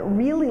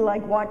really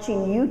like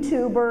watching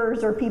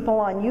YouTubers or people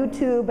on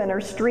YouTube and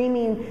are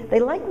streaming, they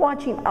like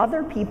watching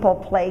other people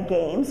play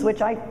games,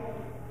 which I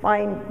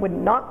find would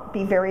not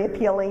be very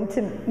appealing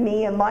to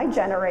me and my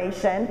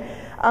generation.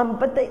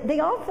 But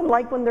they often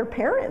like when their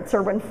parents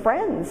or when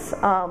friends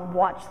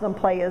watch them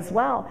play as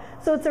well.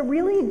 So it's a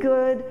really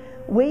good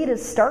way to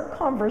start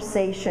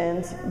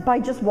conversations by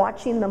just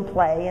watching them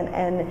play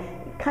and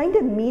kind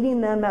of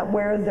meeting them at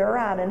where they're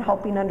at and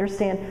helping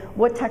understand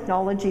what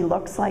technology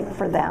looks like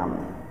for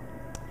them.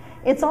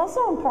 It's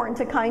also important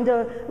to kind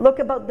of look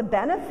about the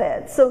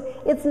benefits. So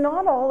it's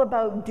not all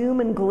about doom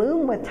and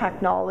gloom with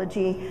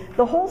technology.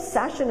 The whole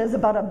session is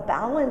about a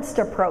balanced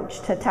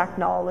approach to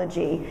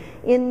technology.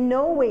 In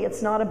no way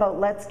it's not about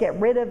let's get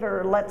rid of it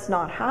or let's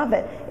not have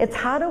it. It's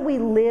how do we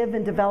live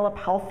and develop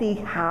healthy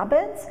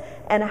habits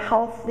and a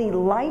healthy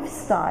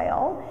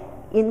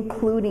lifestyle,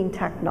 including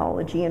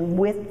technology and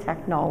with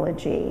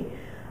technology.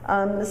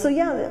 So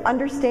yeah,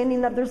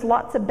 understanding that there's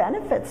lots of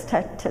benefits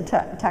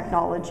to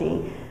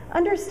technology.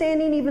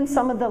 Understanding even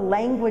some of the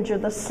language or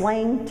the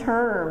slang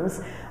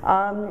terms.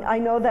 I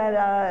know that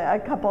I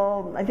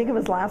think it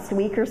was last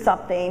week or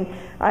something,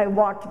 I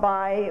walked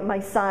by my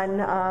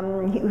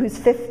son, who's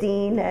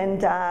 15,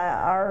 and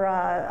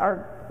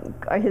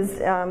his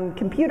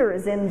computer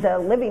is in the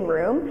living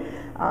room.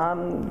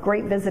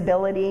 Great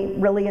visibility,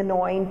 really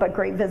annoying, but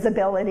great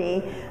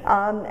visibility.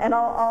 And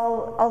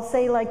I'll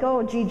say like,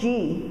 oh,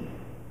 GG.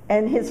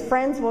 And his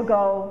friends will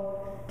go,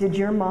 did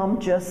your mom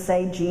just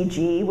say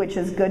GG, which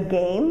is good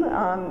game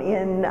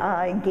in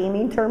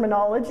gaming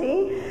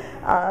terminology?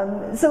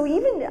 So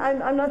even,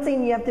 I'm not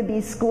saying you have to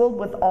be schooled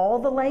with all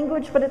the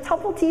language, but it's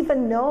helpful to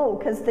even know,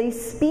 because they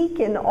speak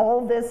in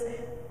all this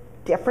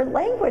different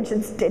language.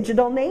 It's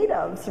digital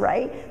natives,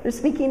 right? They're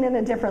speaking in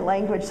a different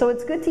language. So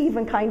it's good to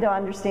even kind of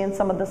understand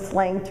some of the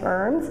slang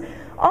terms.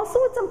 Also,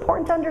 it's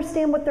important to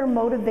understand what their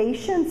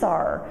motivations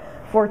are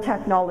for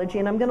technology.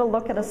 And I'm going to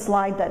look at a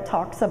slide that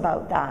talks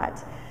about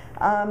that.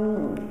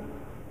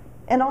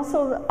 And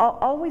also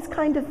always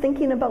kind of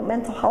thinking about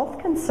mental health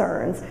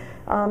concerns.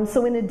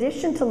 So in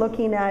addition to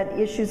looking at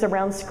issues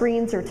around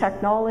screens or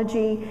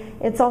technology,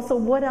 it's also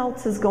what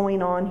else is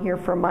going on here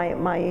for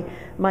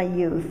my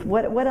youth?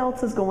 What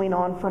else is going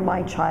on for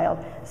my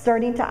child?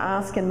 Starting to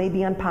ask and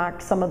maybe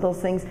unpack some of those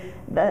things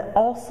that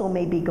also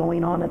may be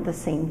going on at the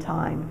same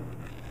time.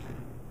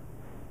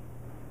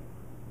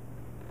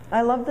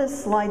 I love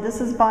this slide.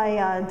 This is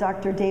by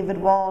Dr. David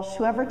Walsh.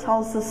 Whoever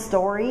tells the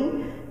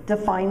story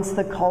defines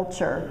the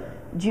culture.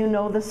 Do you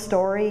know the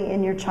story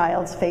in your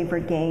child's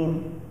favorite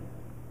game?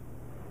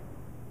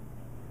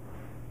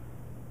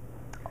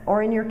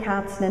 Or in your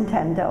cat's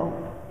Nintendo?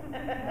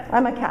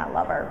 I'm a cat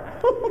lover.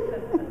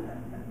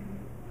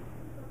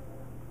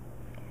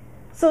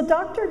 So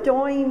Dr.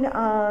 Doyne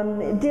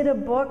did a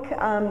book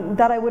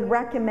that I would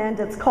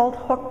recommend. It's called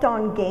Hooked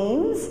on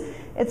Games.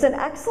 It's an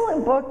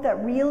excellent book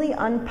that really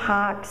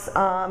unpacks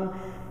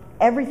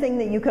everything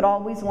that you could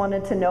always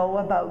wanted to know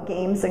about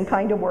games and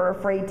kind of were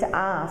afraid to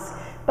ask.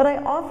 But I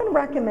often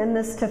recommend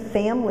this to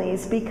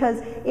families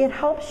because it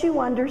helps you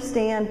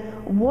understand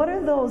what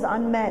are those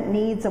unmet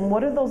needs and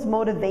what are those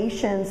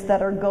motivations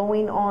that are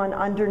going on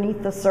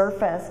underneath the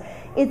surface.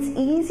 It's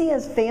easy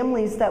as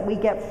families that we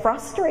get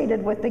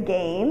frustrated with the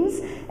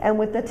games and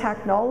with the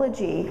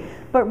technology,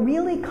 but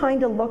really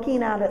kind of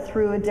looking at it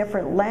through a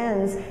different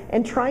lens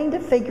and trying to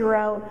figure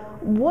out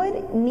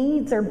what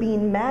needs are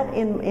being met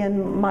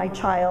in my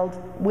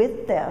child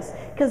with this,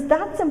 because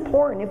that's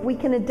important. If we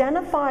can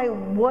identify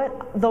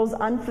what those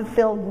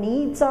unfulfilled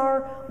needs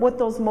are, what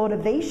those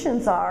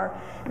motivations are,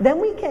 then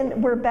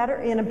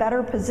we're in a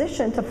better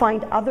position to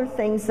find other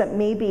things that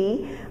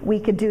maybe we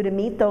could do to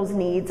meet those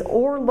needs,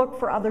 or look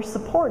for other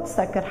supports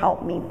that could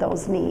help meet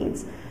those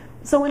needs.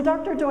 So in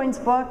Dr. Doyne's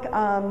book,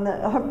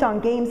 Hooked on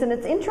Games, and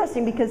it's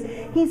interesting because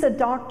he's a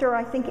doctor,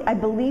 I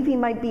believe he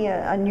might be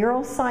a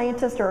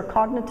neuroscientist or a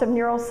cognitive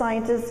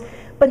neuroscientist,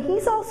 but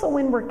he's also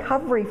in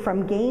recovery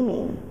from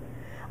gaming.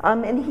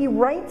 And he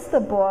writes the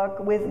book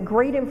with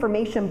great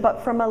information,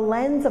 but from a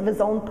lens of his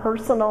own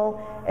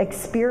personal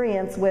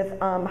experience with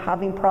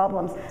having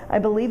problems. I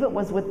believe it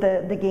was with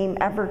the game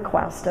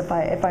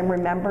Brkfst, if I'm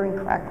remembering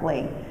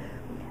correctly.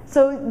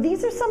 So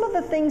these are some of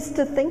the things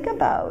to think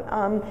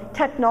about.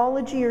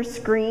 Technology or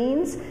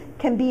screens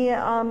can be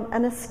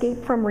an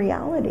escape from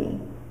reality,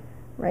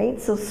 right?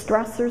 So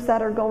stressors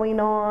that are going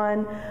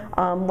on,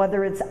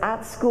 whether it's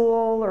at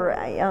school or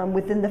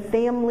within the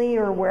family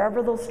or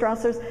wherever those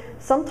stressors,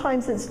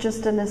 sometimes it's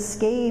just an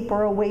escape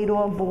or a way to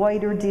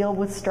avoid or deal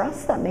with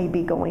stress that may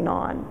be going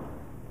on.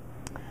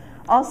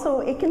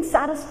 Also, it can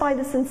satisfy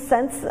this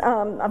sense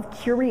of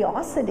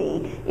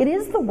curiosity. It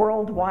is the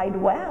World Wide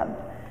Web.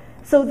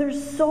 So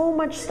there's so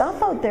much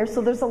stuff out there,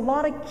 so there's a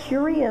lot of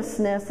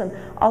curiousness and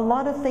a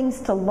lot of things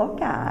to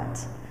look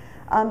at.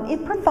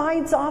 It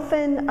provides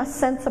often a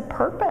sense of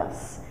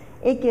purpose.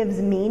 It gives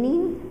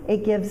meaning,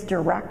 it gives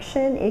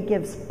direction, it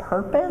gives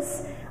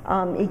purpose,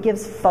 it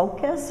gives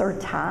focus or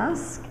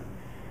task.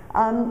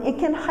 It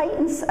can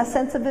heighten a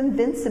sense of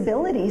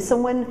invincibility. So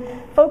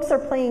when folks are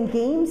playing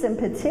games in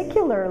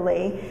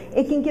particularly,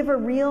 it can give a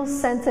real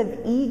sense of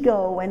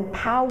ego and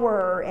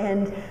power,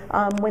 and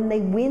when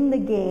they win the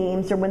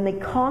games or when they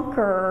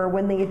conquer or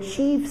when they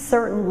achieve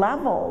certain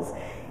levels,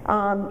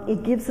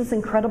 it gives this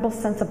incredible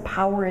sense of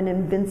power and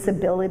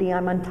invincibility.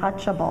 I'm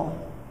untouchable.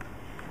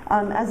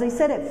 As I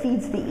said, it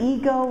feeds the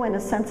ego and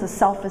a sense of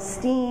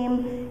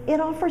self-esteem. It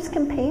offers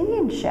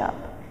companionship.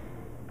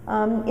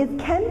 It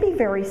can be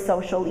very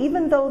social,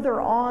 even though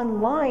they're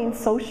online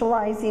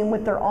socializing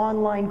with their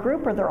online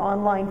group or their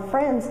online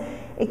friends.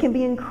 It can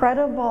be an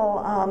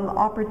incredible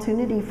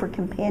opportunity for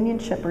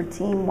companionship or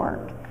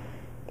teamwork.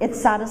 It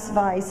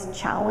satisfies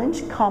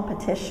challenge,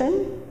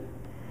 competition.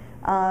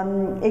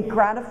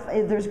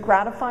 There's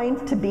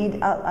gratifying to be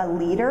a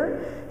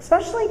leader,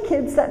 especially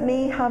kids that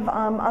may have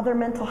other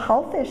mental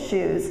health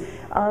issues.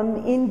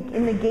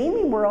 In the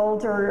gaming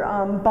world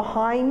or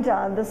behind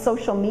the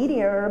social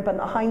media or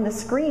behind the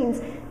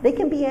screens, they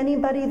can be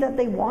anybody that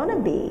they want to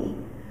be.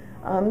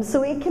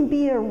 So it can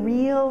be a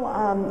real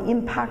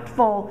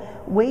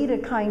impactful way to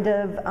kind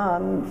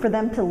of, for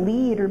them to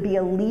lead or be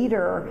a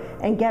leader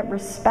and get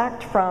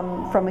respect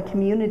from a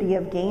community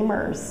of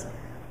gamers.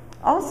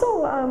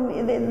 Also,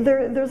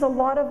 there's a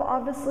lot of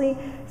obviously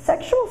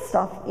sexual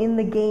stuff in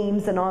the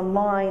games and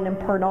online, and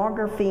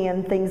pornography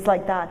and things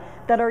like that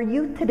our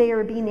youth today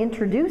are being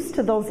introduced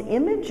to those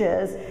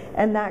images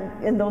and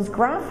those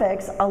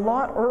graphics a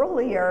lot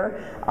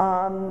earlier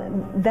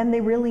than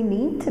they really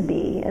need to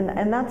be,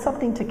 and that's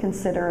something to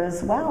consider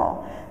as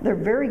well. They're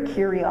very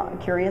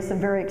curious and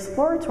very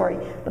exploratory,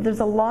 but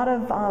there's a lot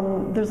of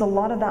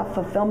that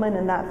fulfillment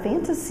and that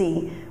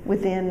fantasy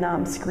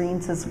within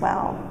screens as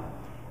well.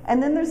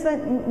 And then there's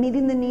that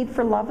meeting the need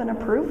for love and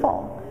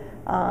approval,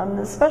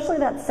 especially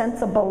that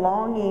sense of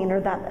belonging or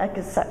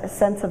that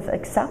sense of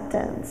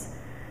acceptance.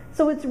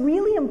 So it's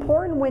really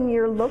important when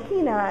you're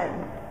looking at,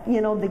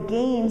 the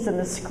games and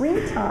the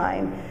screen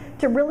time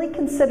to really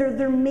consider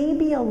there may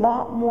be a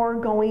lot more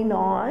going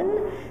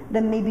on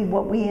than maybe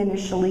what we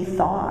initially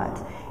thought,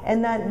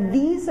 and that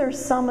these are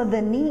some of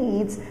the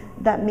needs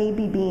that may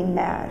be being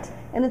met.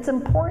 And it's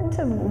important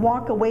to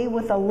walk away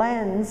with a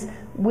lens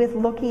with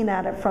looking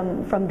at it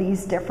from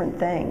these different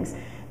things.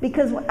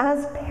 Because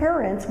as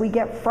parents, we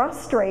get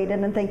frustrated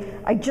and think,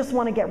 I just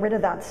want to get rid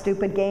of that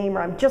stupid game,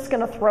 or I'm just going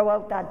to throw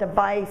out that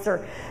device,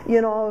 or,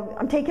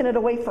 I'm taking it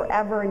away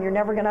forever and you're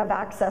never going to have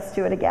access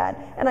to it again.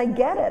 And I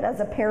get it as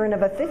a parent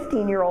of a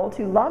 15-year-old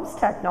who loves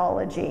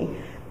technology.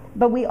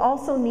 But we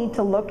also need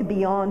to look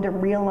beyond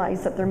and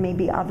realize that there may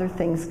be other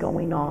things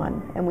going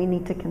on, and we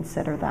need to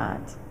consider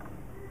that.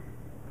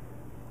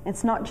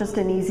 It's not just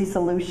an easy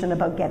solution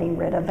about getting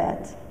rid of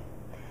it.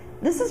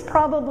 This is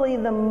probably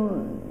the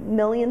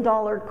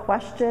million-dollar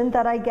question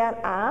that I get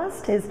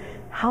asked is,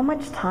 how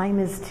much time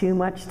is too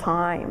much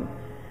time?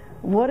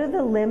 What are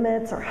the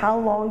limits, or how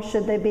long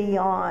should they be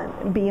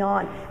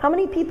on? How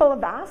many people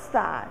have asked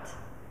that?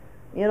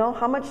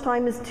 How much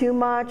time is too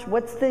much?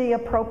 What's the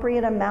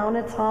appropriate amount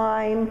of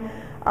time?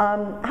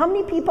 How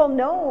many people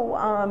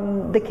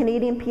know the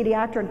Canadian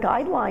Pediatric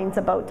Guidelines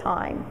about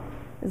time?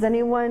 Is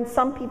anyone?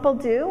 Some people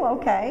do,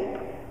 okay.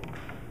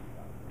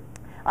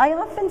 I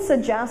often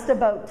suggest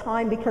about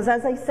time because,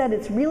 as I said,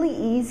 it's really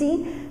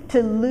easy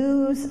to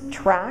lose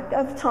track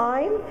of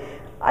time.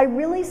 I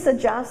really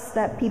suggest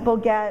that people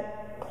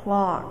get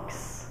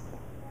clocks,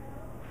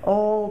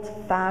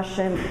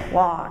 old-fashioned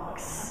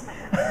clocks.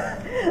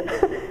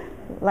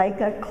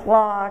 like a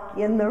clock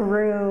in the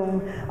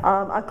room,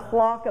 a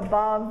clock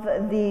above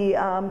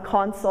the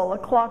console, a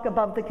clock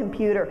above the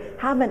computer.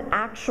 Have an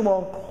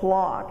actual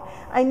clock.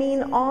 I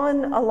mean,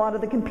 on a lot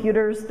of the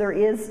computers there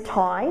is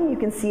time. You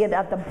can see it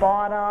at the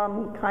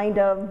bottom, kind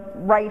of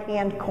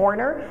right-hand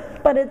corner,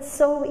 but it's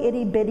so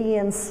itty-bitty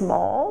and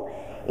small.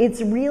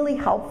 It's really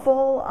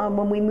helpful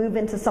when we move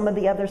into some of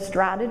the other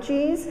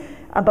strategies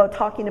about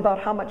talking about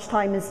how much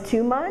time is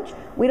too much.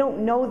 We don't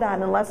know that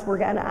unless we're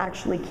going to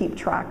actually keep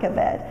track of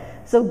it.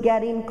 So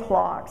getting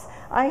clocks.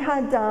 I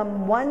had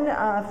one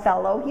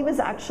fellow, he was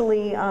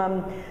actually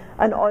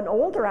an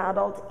older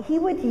adult. He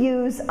would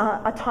use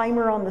a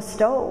timer on the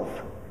stove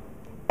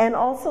and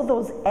also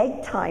those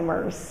egg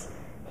timers.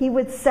 He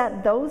would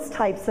set those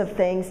types of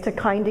things to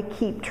kind of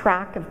keep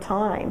track of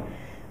time.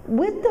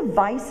 With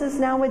devices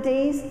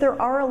nowadays, there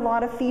are a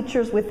lot of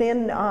features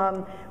within,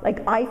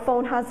 like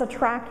iPhone has a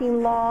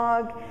tracking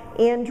log,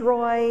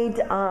 Android,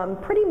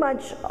 pretty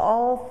much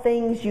all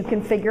things you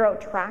can figure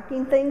out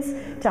tracking things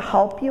to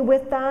help you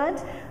with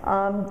that.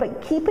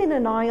 But keeping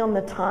an eye on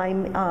the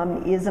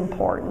time is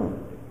important.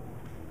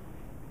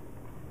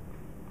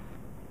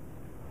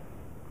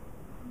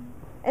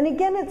 And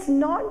again, it's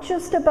not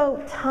just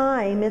about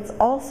time, it's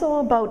also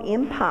about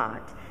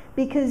impact.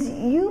 Because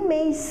you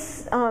may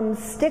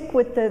stick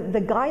with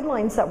the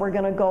guidelines that we're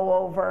going to go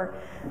over,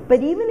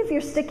 but even if you're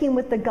sticking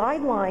with the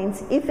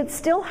guidelines, if it's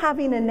still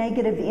having a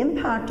negative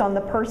impact on the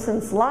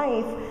person's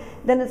life,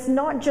 then it's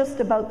not just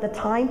about the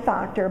time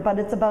factor, but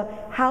it's about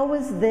how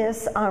is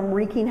this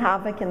wreaking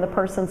havoc in the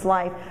person's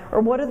life, or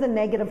what are the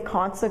negative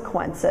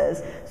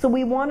consequences. So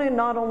we want to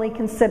not only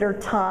consider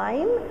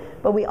time,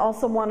 but we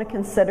also want to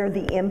consider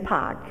the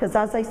impact. Because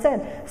as I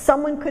said,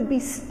 someone could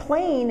be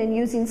playing and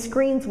using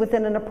screens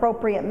within an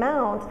appropriate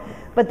amount,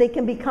 but they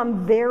can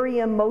become very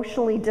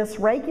emotionally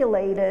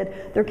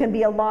dysregulated. There can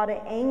be a lot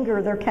of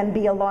anger, there can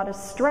be a lot of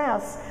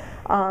stress.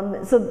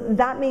 So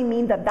that may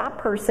mean that that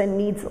person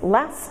needs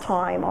less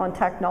time on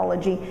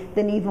technology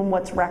than even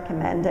what's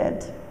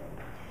recommended.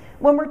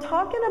 When we're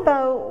talking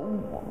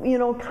about, you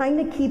know, kind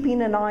of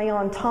keeping an eye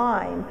on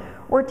time,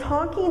 we're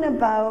talking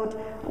about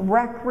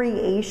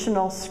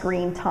recreational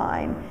screen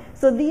time.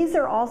 So these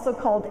are also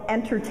called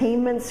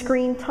entertainment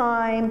screen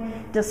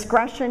time,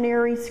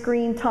 discretionary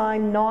screen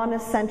time,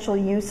 non-essential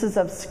uses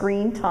of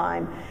screen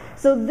time.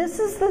 So this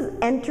is the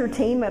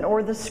entertainment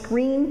or the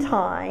screen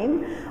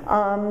time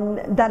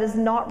that is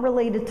not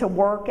related to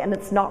work, and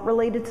it's not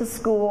related to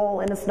school,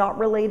 and it's not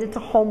related to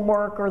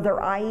homework or their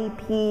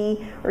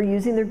IEP or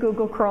using their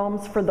Google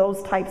Chromes for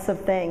those types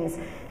of things.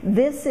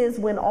 This is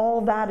when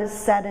all that is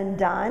said and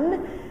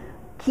done,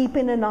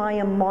 keeping an eye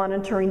on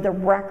monitoring the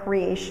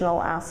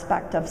recreational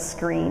aspect of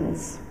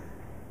screens.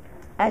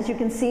 As you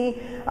can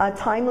see,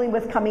 timely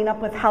with coming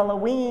up with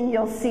Halloween,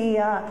 you'll see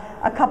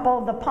a couple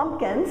of the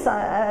pumpkins.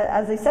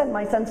 As I said,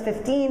 my son's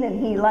 15 and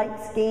he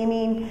likes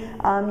gaming.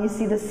 You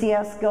see the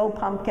CSGO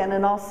pumpkin,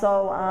 and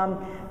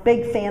also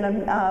big fan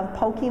of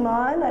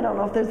Pokemon. I don't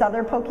know if there's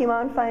other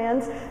Pokemon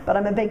fans, but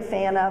I'm a big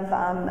fan of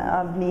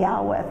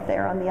Meowth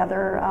there on the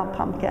other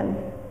pumpkin.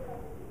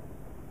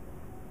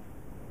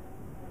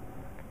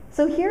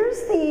 So here's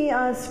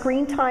the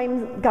screen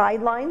time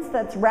guidelines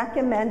that's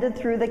recommended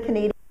through the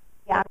Canadian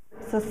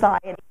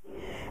Society.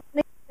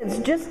 It's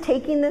just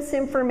taking this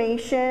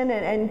information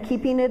and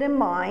keeping it in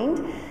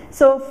mind.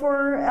 So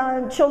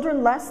for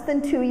children less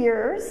than 2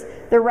 years,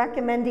 they're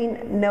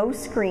recommending no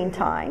screen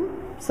time.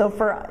 So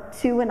for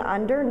 2 and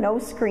under, no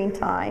screen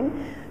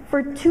time.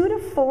 For 2 to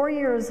 4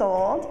 years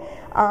old,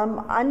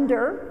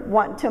 under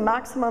to a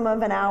maximum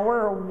of an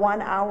hour or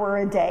 1 hour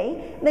a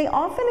day. They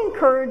often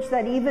encourage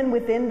that even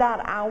within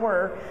that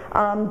hour,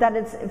 that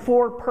it's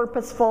for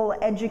purposeful,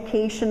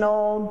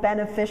 educational,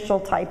 beneficial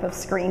type of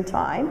screen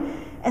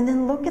time. And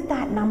then look at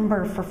that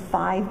number for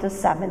 5 to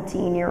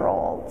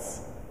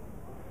 17-year-olds.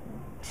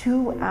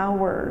 2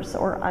 hours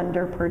or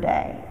under per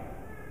day.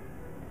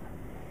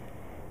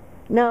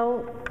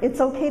 Now, it's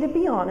okay to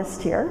be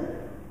honest here,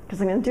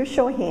 because I'm going to do a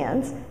show of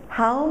hands.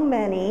 How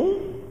many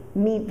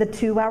meet the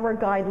 2-hour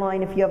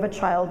guideline if you have a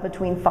child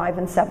between 5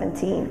 and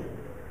 17?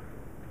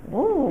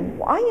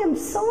 Oh, I am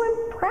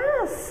so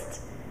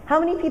impressed. How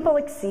many people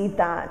exceed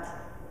that?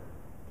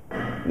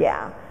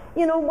 Yeah.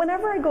 You know,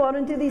 whenever I go out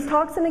and do these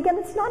talks, and again,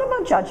 it's not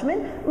about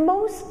judgment,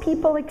 most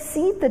people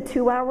exceed the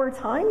 2-hour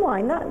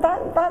timeline.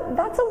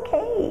 That's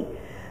okay.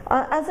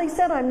 As I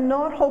said, I'm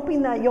not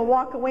hoping that you'll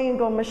walk away and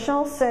go,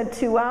 Michelle said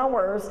 2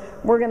 hours,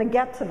 we're going to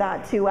get to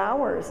that 2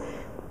 hours.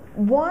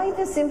 Why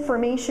this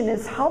information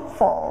is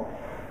helpful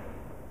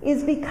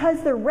is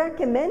because they're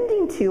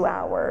recommending 2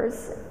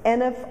 hours,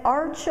 and if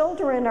our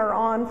children are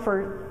on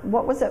for,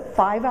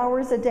 5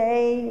 hours a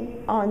day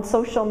on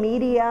social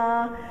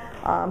media,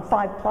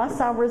 5+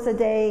 hours a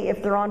day,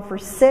 if they're on for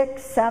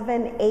 6,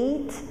 7,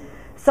 8,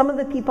 some of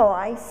the people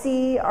I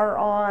see are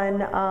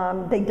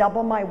on, they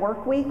double my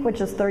work week,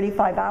 which is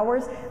 35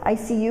 hours. I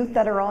see youth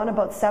that are on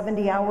about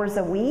 70 hours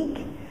a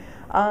week.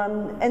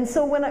 And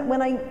so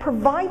when I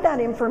provide that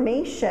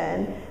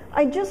information,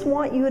 I just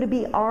want you to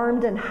be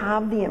armed and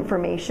have the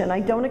information.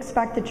 I don't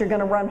expect that you're going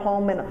to run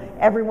home and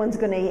everyone's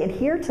going to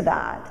adhere to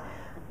that.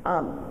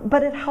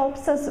 But it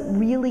helps us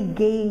really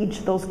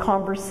gauge those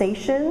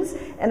conversations,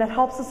 and it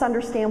helps us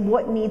understand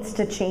what needs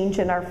to change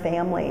in our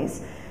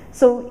families.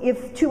 So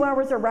if 2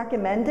 hours are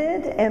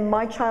recommended and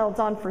my child's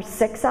on for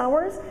 6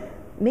 hours,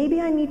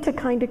 maybe I need to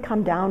kind of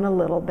come down a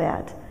little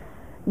bit.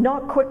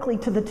 Not quickly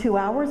to the 2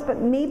 hours, but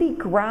maybe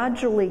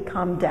gradually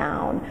come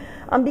down,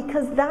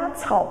 because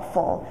that's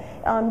helpful.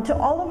 To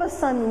all of a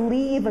sudden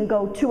leave and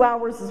go 2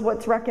 hours is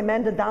what's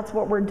recommended, that's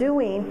what we're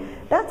doing,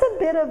 that's a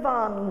bit of,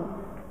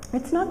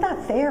 it's not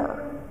that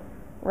fair,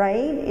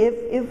 right?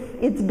 If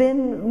it's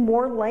been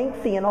more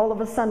lengthy and all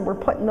of a sudden we're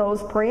putting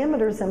those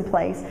parameters in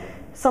place,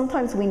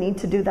 sometimes we need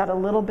to do that a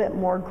little bit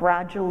more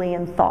gradually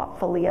and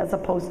thoughtfully as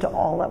opposed to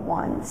all at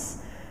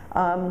once.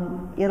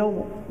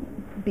 It'll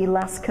be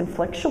less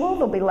conflictual,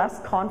 there'll be less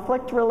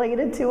conflict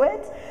related to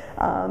it,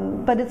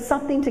 but it's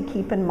something to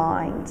keep in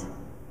mind.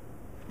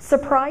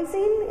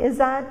 Surprising, is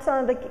that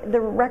the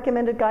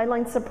recommended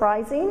guidelines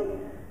surprising?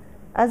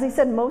 As I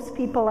said, most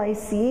people I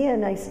see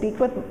and I speak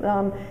with,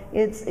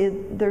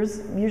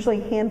 there's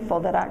usually a handful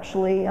that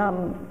actually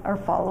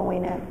are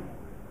following it.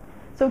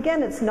 So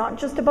again, it's not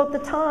just about the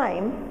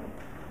time,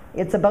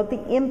 it's about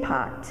the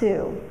impact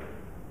too.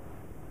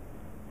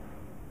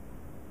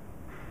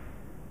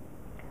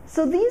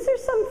 So these are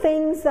some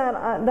things that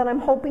I'm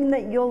hoping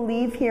that you'll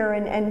leave here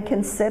and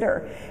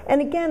consider.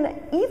 And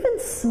again, even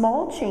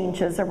small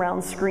changes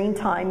around screen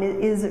time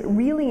is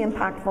really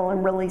impactful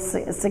and really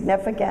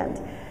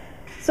significant.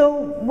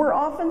 So we're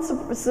often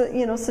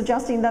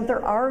suggesting that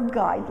there are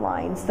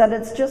guidelines, that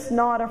it's just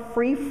not a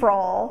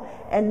free-for-all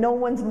and no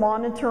one's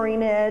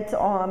monitoring it,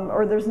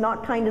 or there's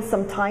not kind of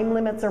some time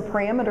limits or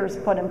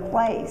parameters put in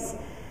place.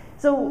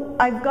 So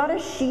I've got a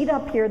sheet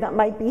up here that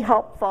might be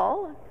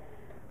helpful.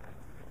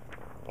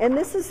 And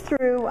this is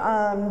through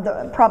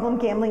the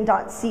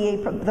problemgambling.ca,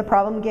 the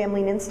Problem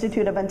Gambling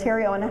Institute of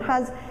Ontario, and it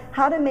has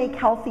how to make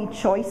healthy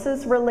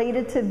choices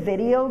related to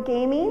video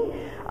gaming.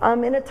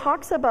 And it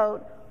talks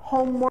about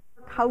homework,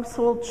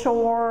 household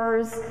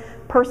chores,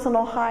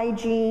 personal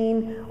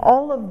hygiene,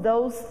 all of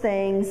those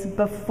things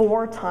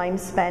before time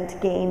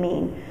spent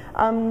gaming.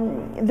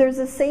 There's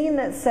a saying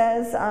that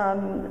says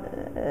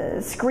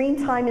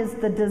screen time is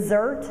the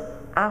dessert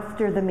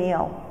after the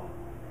meal.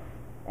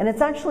 And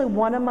it's actually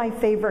one of my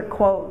favorite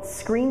quotes.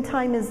 Screen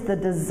time is the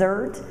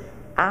dessert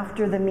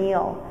after the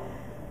meal.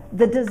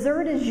 The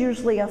dessert is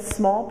usually a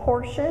small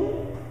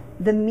portion.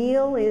 The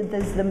meal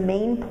is the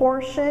main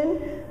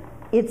portion.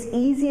 It's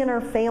easy in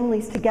our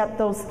families to get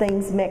those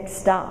things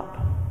mixed up,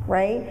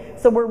 right?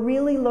 So we're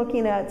really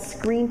looking at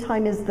screen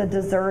time is the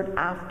dessert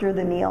after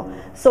the meal.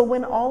 So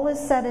when all is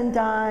said and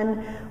done,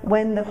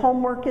 when the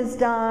homework is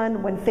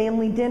done, when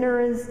family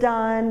dinner is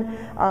done,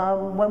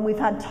 when we've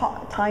had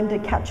time to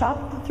catch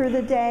up through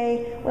the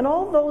day, when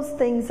all those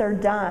things are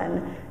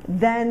done,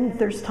 then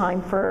there's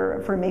time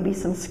for maybe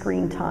some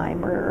screen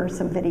time or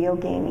some video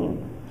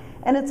gaming.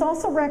 And it's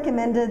also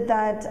recommended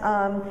that,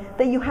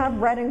 that you have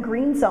red and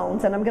green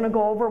zones, and I'm going to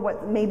go over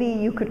what maybe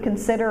you could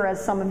consider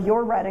as some of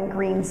your red and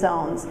green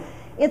zones.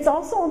 It's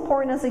also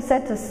important, as I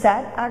said, to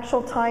set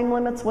actual time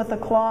limits with a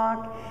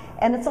clock,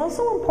 and it's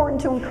also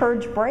important to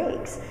encourage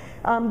breaks.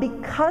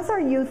 Because our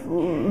youth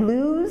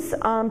lose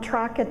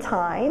track of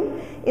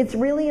time, it's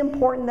really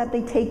important that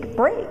they take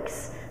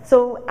breaks.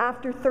 So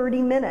after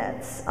 30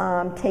 minutes,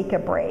 take a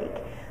break.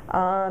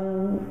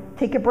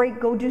 Take a break,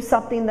 go do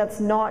something that's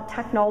not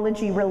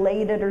technology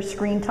related or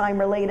screen time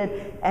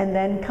related, and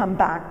then come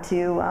back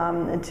to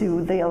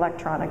the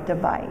electronic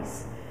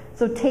device.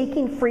 So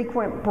taking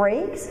frequent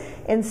breaks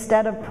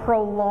instead of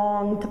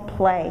prolonged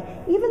play,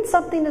 even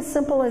something as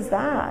simple as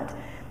that.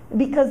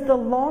 Because the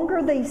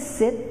longer they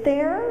sit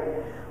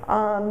there,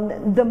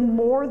 the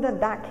more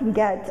that can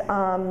get,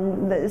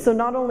 so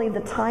not only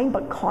the time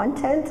but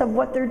content of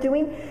what they're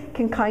doing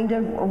can kind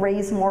of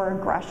raise more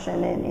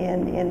aggression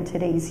in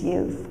today's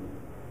youth.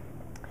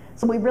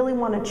 So we really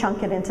want to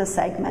chunk it into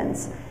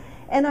segments.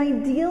 And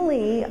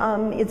ideally,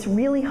 it's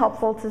really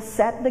helpful to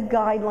set the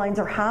guidelines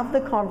or have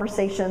the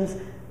conversations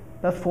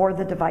before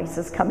the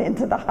devices come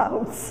into the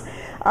house.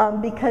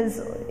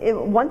 Because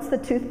once the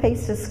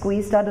toothpaste is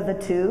squeezed out of the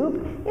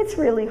tube, it's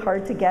really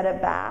hard to get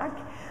it back.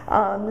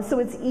 So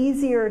it's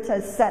easier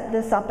to set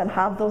this up and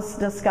have those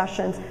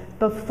discussions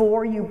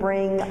before you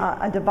bring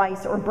a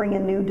device or bring a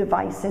new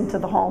device into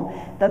the home,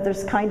 that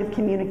there's kind of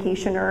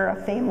communication or a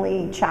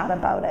family chat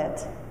about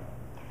it.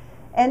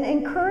 And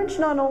encourage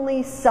not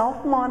only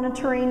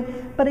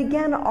self-monitoring, but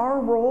again,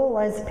 our role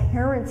as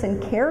parents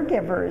and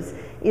caregivers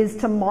is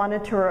to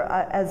monitor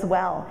as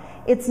well.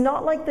 It's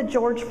not like the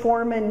George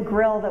Foreman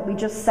grill that we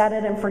just set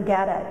it and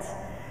forget it.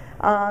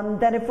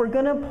 That if we're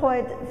going to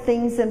put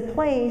things in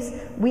place,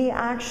 we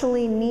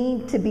actually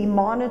need to be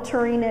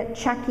monitoring it,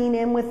 checking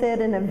in with it,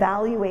 and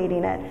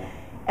evaluating it.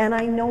 And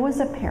I know as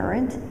a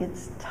parent,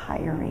 it's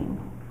tiring.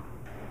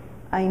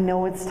 I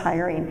know it's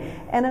tiring.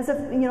 And as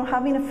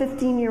having a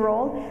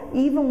 15-year-old,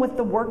 even with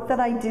the work that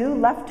I do,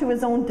 left to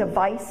his own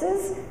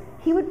devices,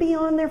 he would be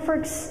on there for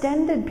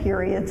extended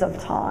periods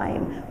of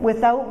time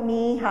without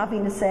me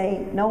having to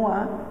say,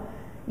 Noah,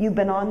 you've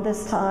been on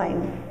this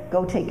time,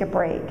 go take a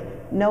break.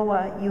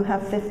 Noah, you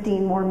have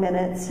 15 more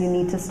minutes, you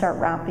need to start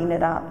wrapping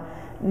it up.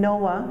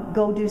 Noah,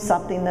 go do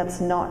something that's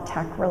not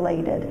tech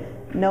related.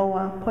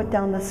 Noah, put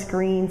down the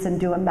screens and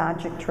do a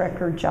magic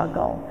trick or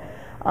juggle.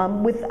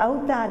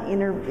 Without that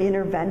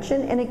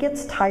intervention, and it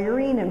gets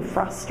tiring and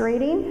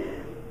frustrating,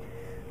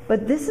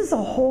 but this is a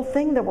whole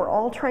thing that we're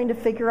all trying to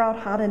figure out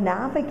how to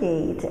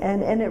navigate,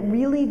 and it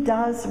really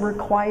does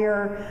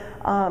require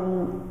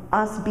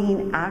us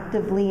being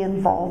actively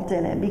involved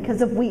in it,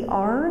 because if we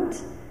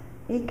aren't,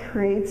 it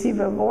creates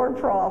even more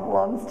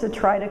problems to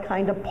try to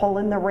kind of pull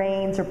in the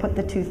reins or put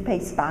the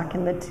toothpaste back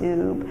in the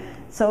tube.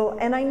 So,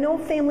 and I know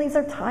families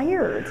are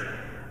tired.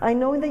 I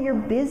know that you're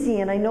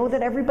busy, and I know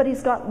that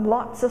everybody's got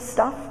lots of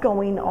stuff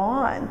going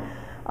on.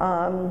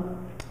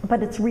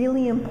 But it's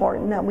really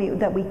important that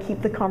we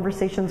keep the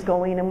conversations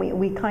going, and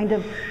we kind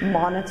of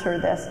monitor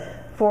this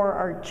for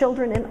our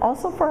children and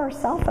also for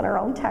ourselves and our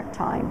own tech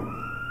time.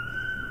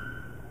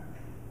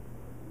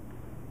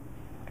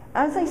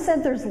 As I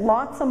said, there's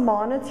lots of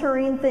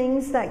monitoring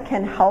things that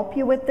can help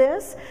you with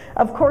this.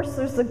 Of course,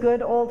 there's the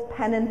good old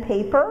pen and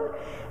paper,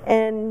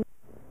 and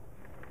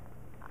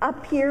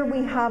up here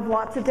we have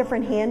lots of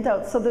different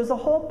handouts. So there's a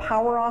whole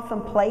power off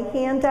and play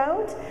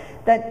handout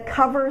that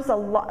covers a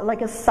lot,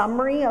 like a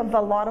summary of a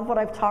lot of what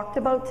I've talked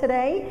about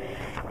today.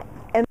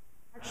 And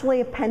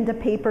actually a pen to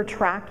paper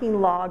tracking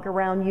log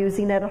around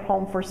using it at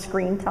home for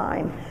screen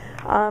time.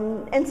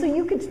 And so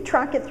you could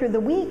track it through the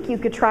week, you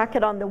could track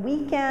it on the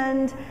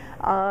weekend,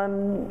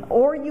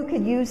 or you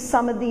could use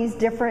some of these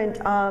different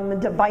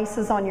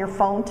devices on your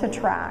phone to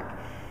track.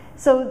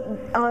 So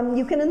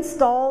you can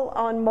install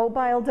on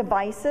mobile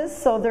devices.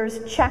 So there's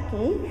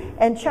Checky,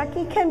 and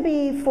Checky can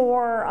be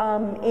for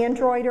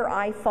Android or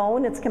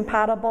iPhone. It's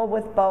compatible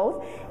with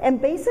both. And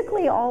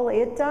basically all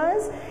it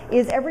does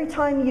is every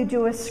time you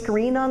do a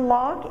screen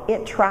unlock,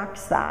 it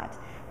tracks that.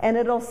 And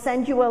it'll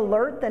send you an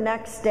alert the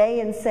next day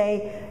and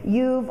say,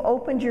 you've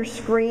opened your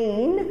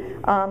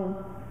screen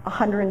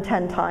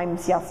 110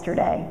 times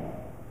yesterday.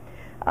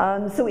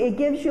 So it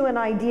gives you an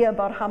idea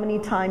about how many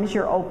times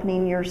you're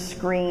opening your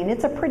screen.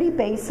 It's a pretty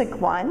basic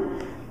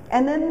one.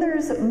 And then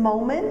there's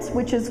Moment,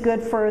 which is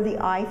good for the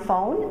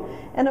iPhone.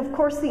 And of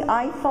course the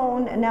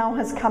iPhone now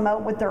has come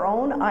out with their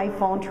own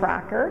iPhone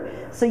tracker.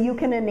 So you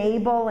can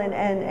enable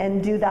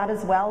and do that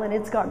as well. And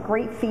it's got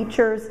great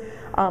features,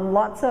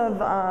 lots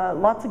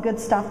of good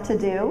stuff to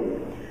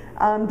do.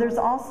 There's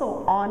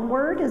also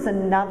Onward is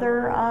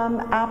another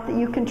app that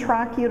you can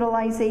track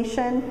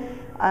utilization.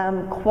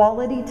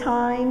 Quality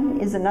Time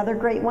is another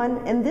great one.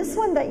 And this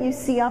one that you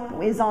see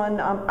up is on,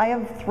 I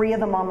have 3 of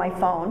them on my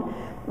phone.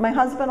 My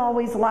husband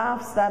always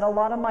laughs that a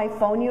lot of my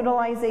phone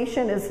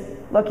utilization is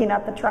looking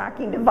at the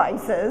tracking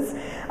devices.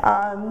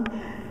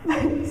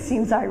 It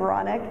seems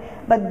ironic.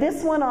 But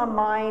this one on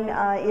mine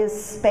is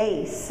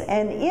Space.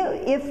 And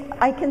if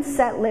I can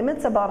set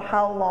limits about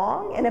how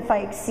long, and if I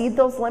exceed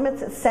those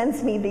limits, it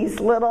sends me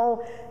these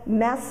little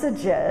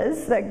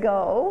messages that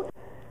go.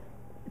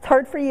 It's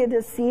hard for you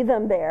to see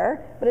them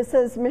there, but it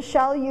says,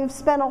 Michelle, you've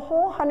spent a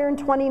whole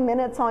 120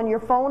 minutes on your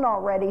phone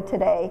already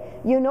today.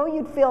 You know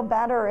you'd feel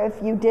better if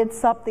you did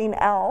something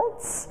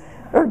else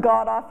or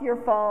got off your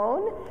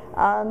phone.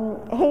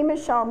 Hey,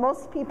 Michelle,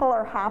 most people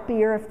are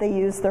happier if they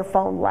use their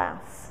phone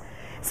less.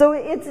 So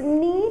it's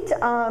neat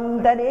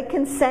that it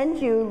can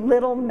send you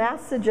little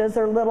messages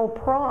or little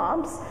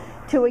prompts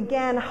to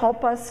again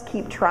help us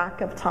keep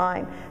track of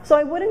time. So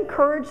I would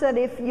encourage that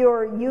if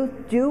you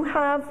do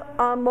have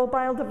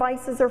mobile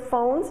devices or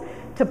phones,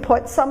 to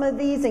put some of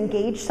these,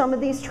 engage some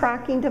of these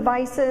tracking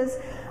devices.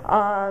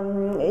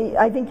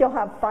 I think you'll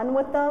have fun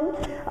with them.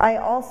 I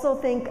also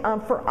think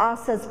for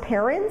us as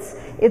parents,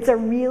 it's a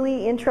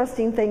really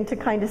interesting thing to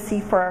kind of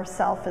see for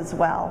ourselves as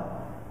well.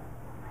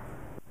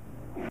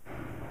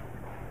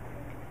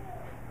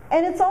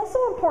 And it's also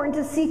important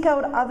to seek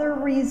out other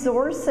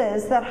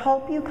resources that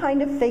help you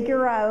kind of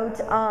figure out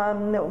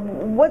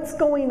what's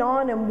going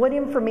on and what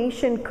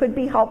information could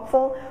be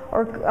helpful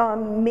or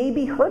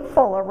maybe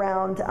hurtful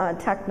around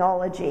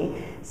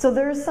technology. So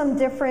there's some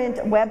different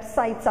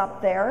websites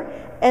up there,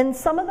 and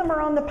some of them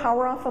are on the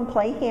Power Off and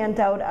Play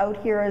handout out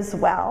here as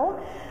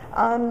well.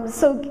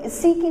 So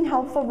seeking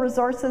helpful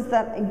resources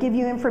that give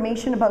you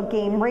information about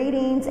game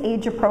ratings,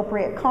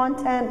 age-appropriate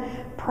content,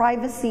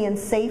 privacy and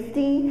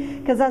safety,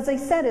 because as I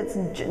said, it's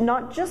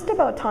not just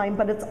about time,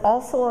 but it's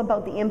also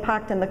about the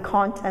impact and the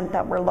content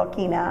that we're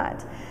looking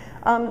at.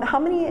 How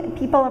many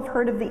people have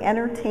heard of the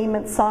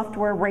Entertainment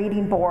Software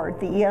Rating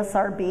Board, the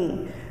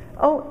ESRB?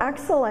 Oh,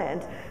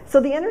 excellent. So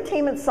the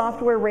Entertainment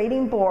Software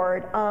Rating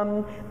Board,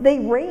 they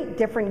rate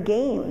different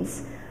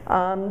games.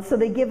 So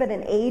they give it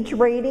an age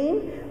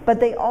rating, but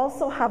they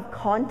also have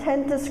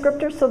content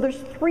descriptors. So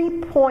there's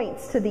 3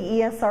 points to the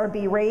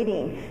ESRB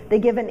rating. They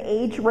give an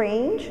age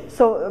range,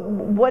 so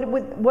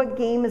what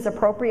game is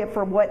appropriate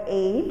for what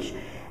age,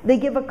 They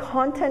give a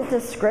content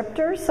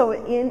descriptor, so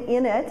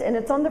in it, and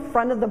it's on the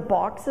front of the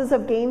boxes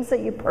of games that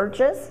you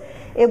purchase,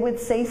 it would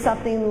say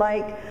something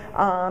like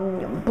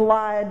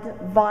blood,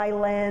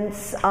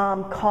 violence,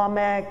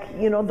 comic,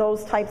 you know,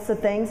 those types of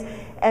things.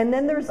 And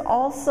then there's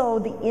also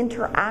the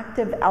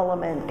interactive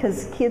element,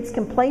 because kids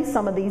can play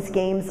some of these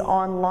games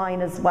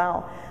online as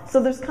well.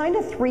 So there's kind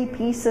of 3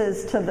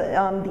 pieces to the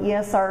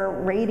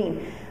ESR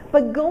rating.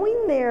 But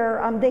going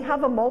there, they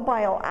have a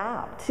mobile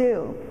app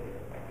too.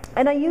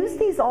 And I use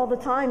these all the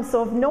time,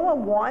 so if Noah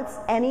wants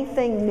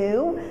anything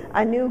new,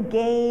 a new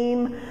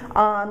game,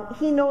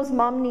 he knows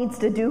Mom needs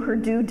to do her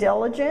due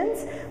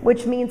diligence,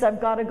 which means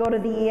I've got to go to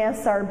the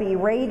ESRB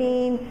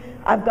rating,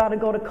 I've got to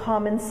go to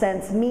Common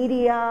Sense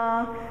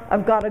Media,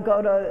 I've got to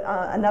go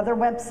to another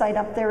website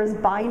up there is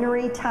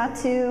Binary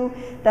Tattoo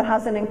that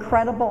has an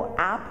incredible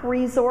app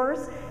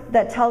resource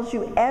that tells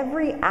you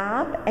every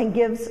app and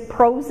gives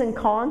pros and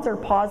cons or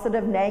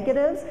positive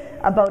negatives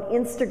about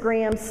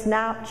Instagram,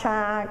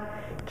 Snapchat,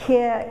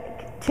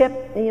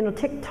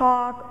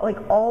 TikTok, like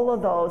all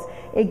of those.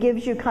 It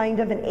gives you kind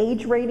of an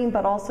age rating,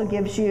 but also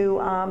gives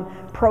you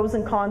pros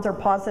and cons or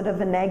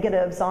positive and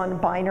negatives on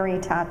Binary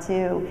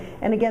Tattoo.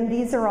 And again,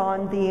 these are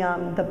on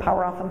the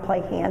Power Off and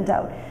Play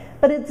handout.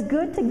 But it's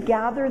good to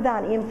gather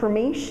that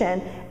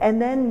information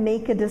and then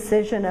make a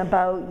decision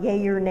about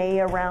yay or nay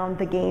around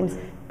the games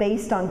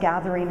based on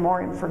gathering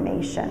more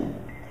information.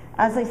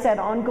 As I said,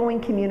 ongoing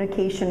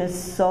communication is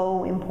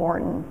so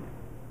important.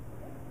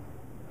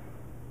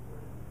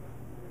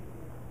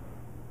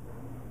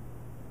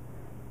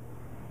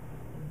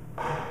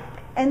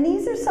 And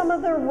these are some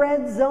of the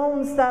red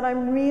zones that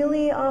I'm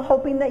really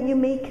hoping that you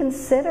may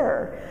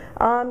consider.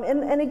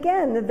 And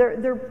again,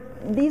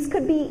 these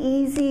could be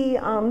easy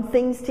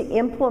things to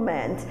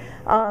implement,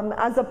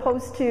 as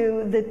opposed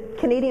to the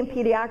Canadian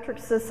Pediatric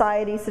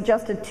Society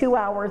suggested 2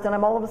 hours, and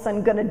I'm all of a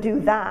sudden going to do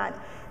that.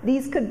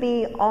 These could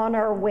be on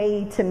our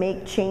way to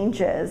make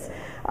changes.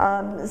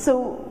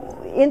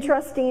 So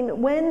interesting,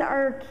 when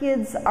our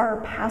kids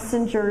are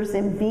passengers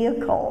in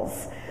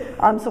vehicles,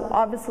 so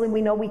obviously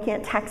we know we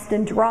can't text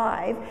and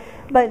drive,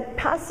 but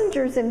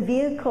passengers in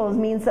vehicles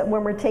means that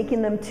when we're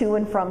taking them to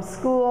and from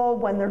school,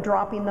 when they're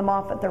dropping them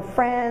off at their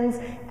friends,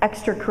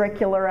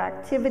 extracurricular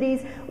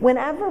activities,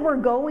 whenever we're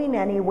going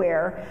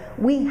anywhere,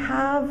 we've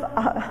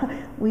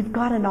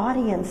got an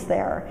audience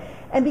there.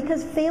 And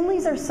because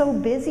families are so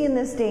busy in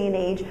this day and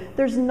age,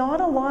 there's not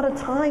a lot of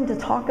time to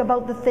talk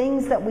about the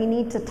things that we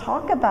need to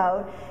talk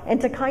about and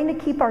to kind of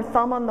keep our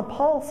thumb on the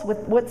pulse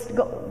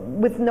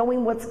with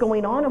knowing what's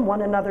going on in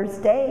one another's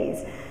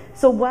days.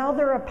 So while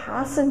they're a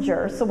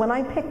passenger, so when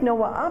I pick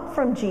Noah up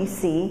from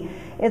GC,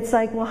 it's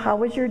like, well, how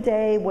was your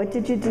day? What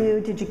did you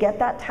do? Did you get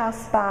that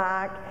test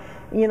back?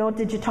 You know,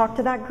 did you talk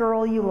to that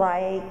girl you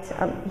liked?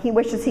 He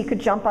wishes he could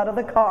jump out of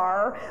the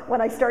car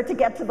when I start to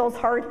get to those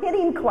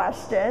hard-hitting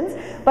questions,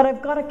 but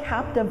I've got a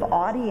captive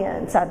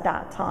audience at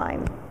that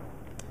time.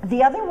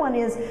 The other one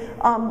is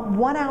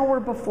 1 hour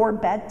before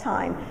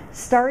bedtime,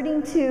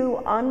 starting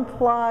to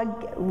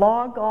unplug,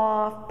 log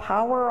off,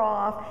 power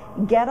off,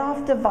 get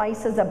off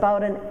devices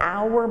about an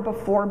hour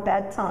before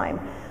bedtime.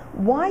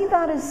 Why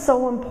that is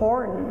so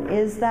important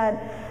is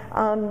that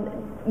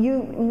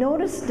you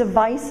notice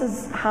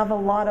devices have a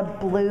lot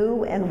of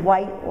blue and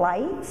white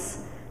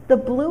lights. The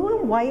blue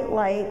and white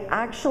light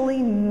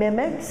actually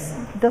mimics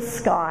the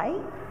sky,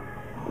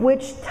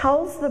 which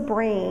tells the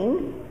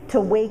brain to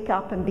wake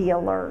up and be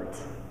alert.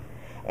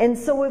 And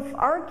so if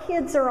our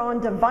kids are on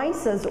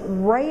devices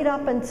right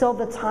up until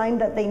the time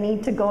that they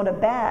need to go to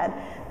bed,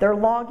 they're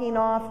logging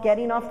off,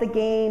 getting off the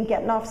game,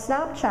 getting off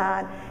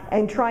Snapchat,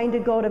 and trying to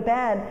go to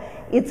bed,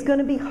 it's going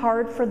to be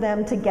hard for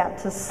them to get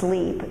to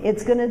sleep.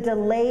 It's going to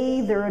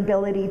delay their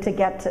ability to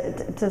get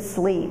to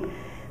sleep,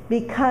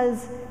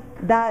 because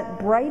that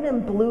bright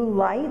and blue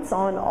lights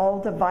on all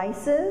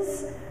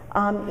devices,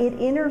 it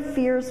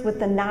interferes with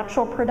the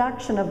natural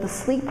production of the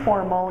sleep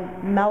hormone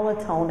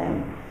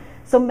melatonin.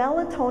 So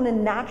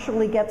melatonin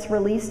naturally gets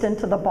released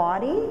into the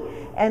body,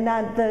 and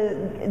that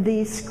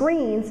the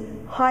screens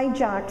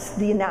hijacks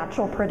the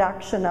natural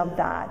production of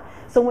that.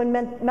 So when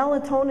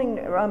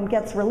melatonin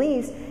gets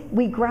released,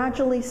 we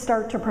gradually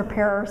start to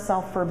prepare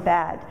ourselves for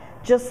bed,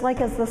 just like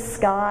as the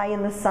sky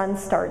and the sun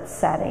starts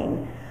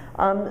setting.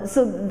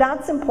 So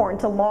that's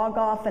important, to log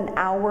off an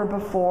hour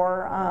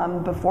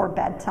before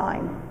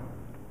bedtime.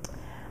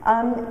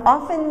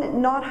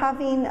 Often not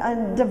having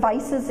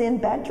devices in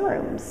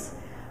bedrooms.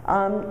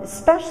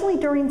 Especially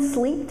during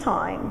sleep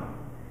time,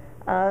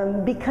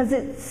 because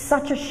it's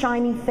such a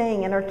shiny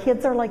thing, and our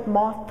kids are like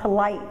moth to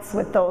lights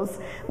with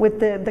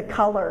the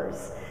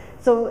colors.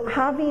 So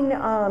having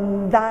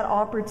that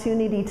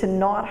opportunity to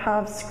not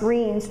have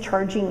screens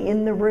charging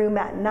in the room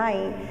at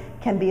night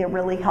can be a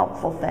really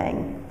helpful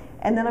thing.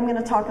 And then I'm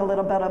going to talk a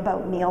little bit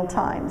about meal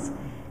times.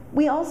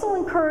 We also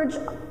encourage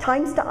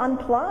times to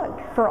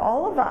unplug for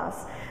all of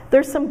us.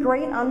 There's some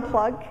great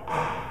unplug.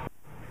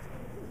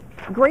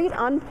 Great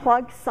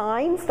unplug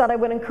signs that I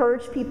would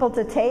encourage people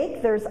to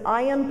take. There's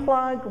I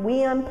unplug, we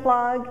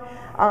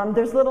unplug.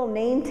 There's little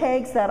name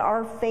tags that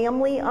our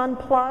family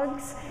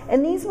unplugs.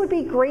 And these would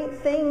be great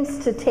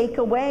things to take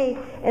away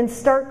and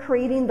start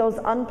creating those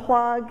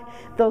unplug,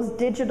 those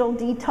digital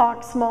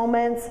detox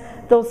moments,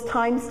 those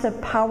times to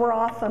power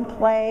off and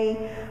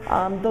play.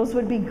 Those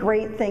would be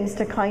great things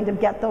to kind of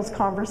get those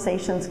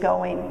conversations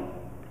going.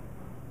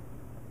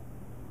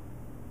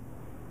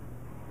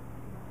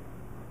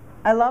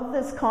 I love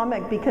this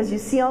comic because you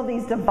see all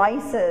these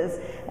devices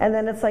and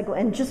then it's like,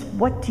 and just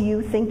what do you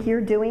think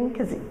you're doing?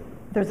 Because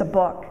there's a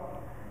book,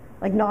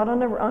 like not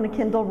on a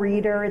Kindle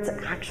reader, it's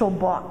an actual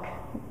book.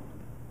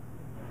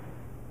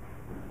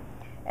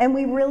 And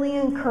we really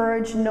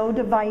encourage no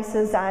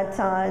devices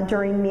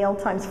during meal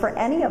times for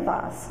any of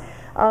us.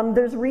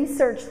 There's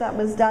research that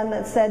was done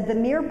that said the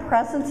mere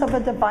presence of a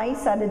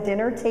device at a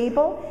dinner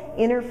table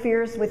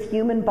interferes with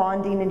human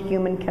bonding and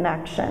human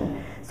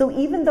connection. So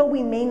even though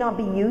we may not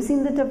be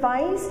using the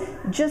device,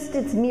 just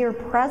its mere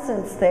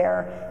presence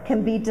there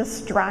can be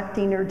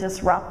distracting or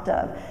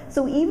disruptive.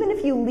 So even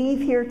if you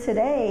leave here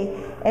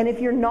today, and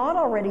if you're not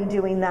already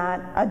doing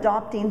that,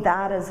 adopting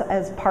that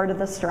as part of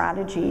the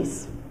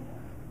strategies.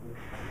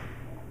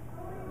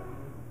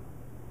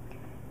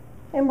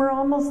 And we're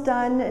almost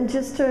done. And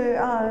just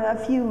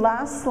a few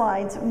last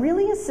slides.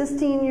 Really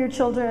assisting your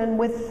children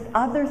with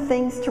other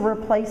things to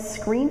replace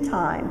screen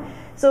time.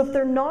 So if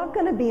they're not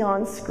going to be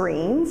on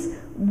screens,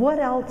 what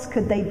else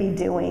could they be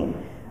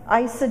doing?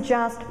 I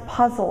suggest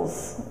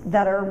puzzles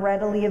that are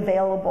readily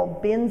available,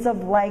 bins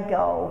of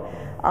Lego,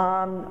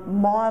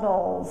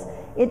 models.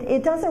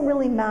 It doesn't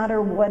really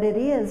matter what it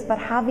is, but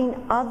having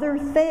other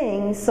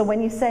things, so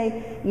when you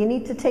say you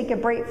need to take a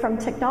break from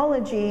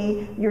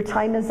technology, your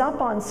time is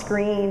up on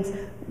screens,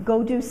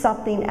 go do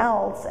something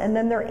else, and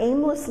then they're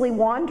aimlessly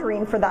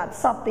wandering for that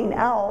something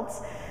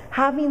else,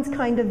 having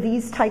kind of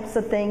these types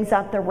of things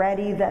at the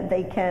ready that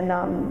they can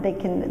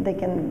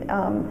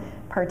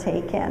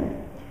partake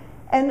in.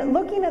 And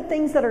looking at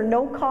things that are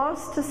no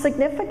cost to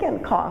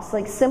significant cost,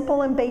 like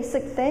simple and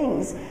basic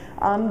things.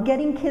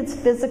 Getting kids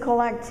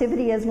physical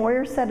activity, as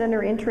Moira said in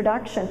her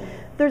introduction.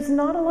 There's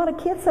not a lot of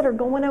kids that are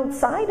going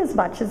outside as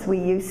much as we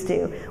used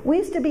to. We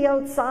used to be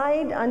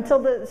outside until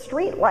the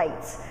street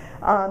lights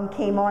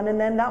came on, and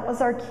then that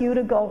was our cue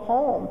to go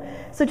home.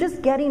 So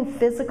just getting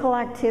physical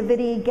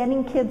activity,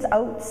 getting kids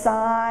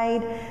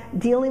outside,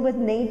 dealing with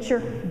nature,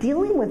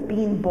 dealing with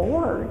being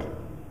bored.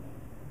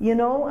 You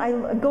know,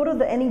 I go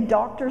to any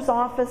doctor's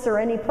office or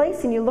any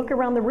place and you look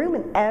around the room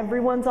and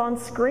everyone's on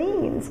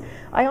screens.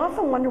 I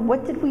often wonder,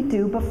 what did we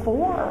do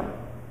before?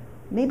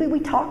 Maybe we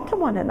talked to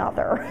one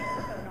another.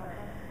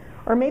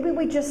 Or maybe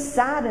we just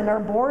sat in our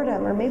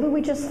boredom, or maybe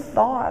we just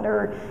thought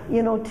or,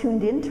 you know,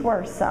 tuned into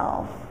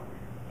ourselves.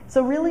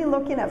 So really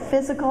looking at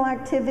physical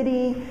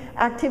activity,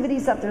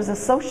 activities that there's a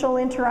social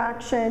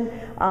interaction,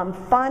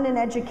 fun and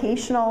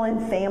educational,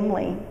 and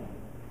family.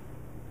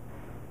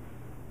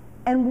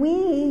 And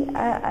we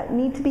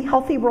need to be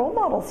healthy role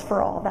models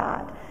for all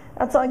that.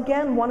 That's,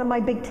 again, one of my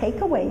big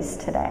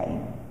takeaways today.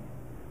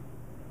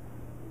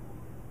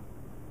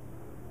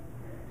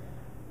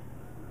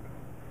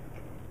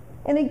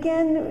 And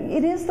again,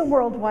 it is the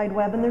World Wide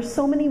Web, and there's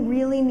so many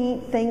really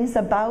neat things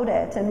about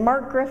it. And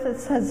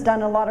Brkfst has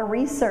done a lot of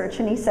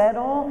research, and he said,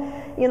 oh,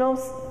 you know,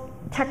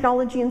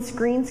 technology and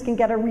screens can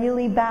get a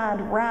really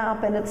bad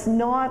rap, and it's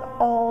not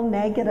all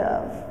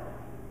negative.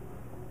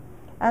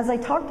 As I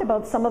talked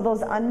about some of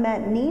those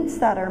unmet needs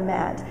that are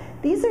met,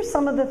 these are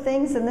some of the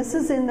things, and this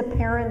is in the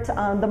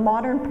the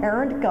Modern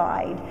Parent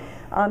Guide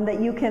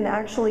that you can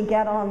actually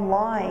get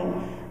online.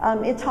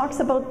 It talks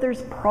about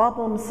there's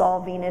problem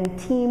solving and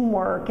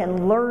teamwork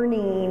and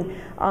learning,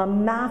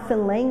 math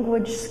and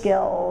language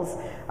skills.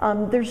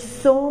 There's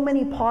so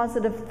many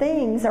positive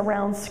things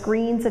around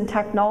screens and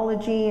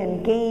technology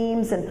and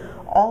games and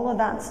all of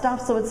that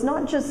stuff. So it's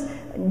not just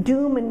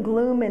doom and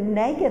gloom and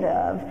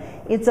negative.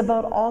 It's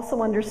about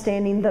also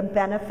understanding the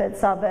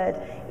benefits of it.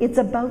 It's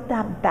about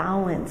that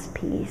balance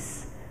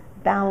piece,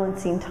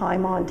 balancing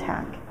time on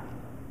tech.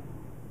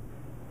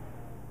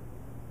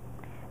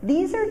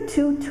 These are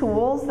two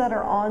tools that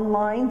are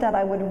online that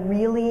I would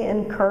really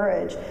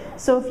encourage.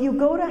 So if you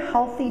go to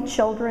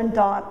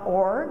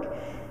healthychildren.org,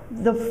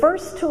 the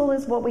first tool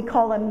is what we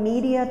call a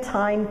media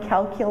time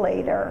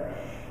calculator.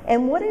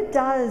 And what it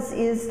does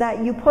is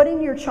that you put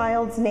in your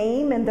child's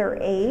name and their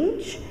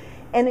age,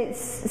 and it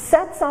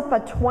sets up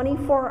a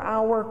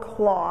 24-hour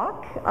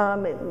clock,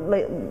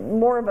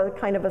 more of a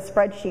kind of a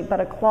spreadsheet, but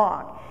a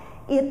clock.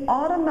 It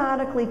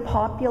automatically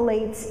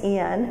populates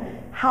in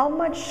how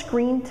much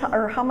screen time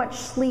or how much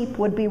sleep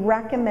would be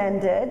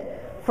recommended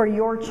for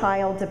your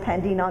child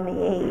depending on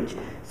the age.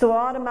 So it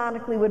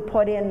automatically would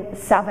put in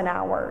 7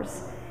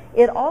 hours.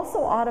 It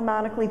also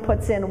automatically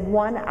puts in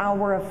 1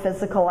 hour of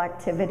physical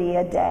activity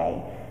a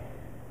day.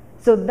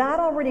 So that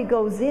already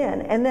goes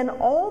in, and then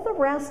all the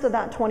rest of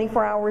that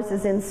 24 hours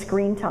is in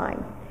screen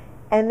time.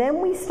 And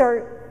then we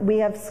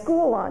have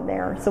school on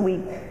there, so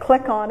we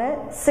click on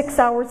it, 6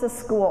 hours of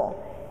school.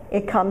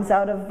 It comes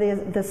out of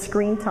the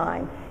screen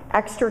time.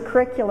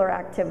 extracurricular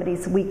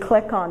activities, we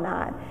click on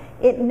that.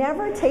 It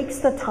never takes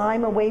the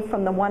time away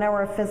from the 1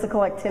 hour of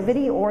physical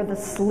activity or the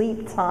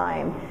sleep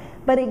time,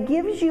 but it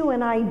gives you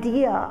an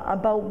idea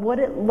about what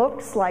it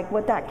looks like,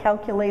 what that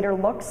calculator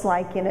looks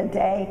like in a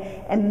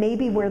day, and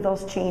maybe where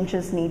those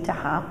changes need to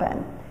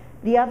happen.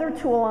 The other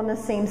tool on the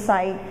same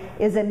site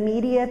is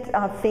immediate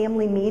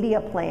family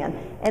media plan.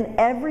 And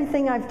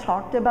everything I've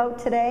talked about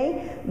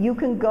today, you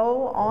can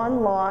go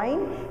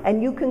online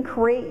and you can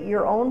create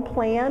your own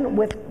plan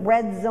with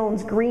red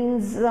zones, green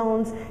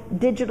zones,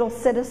 digital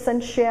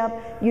citizenship.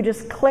 You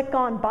just click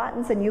on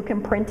buttons and you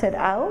can print it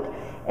out.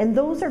 And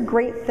those are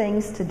great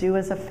things to do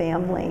as a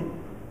family.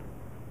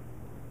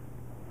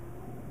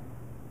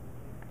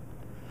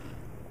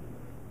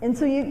 And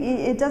so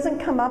it doesn't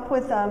come up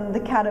with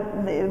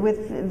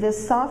with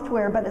this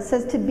software, but it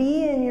says to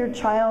be in your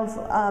child's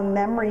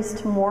memories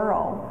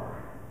tomorrow,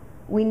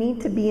 we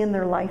need to be in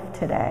their life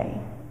today.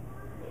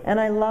 And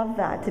I love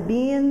that. To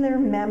be in their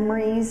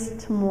memories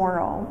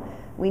tomorrow,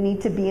 we need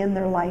to be in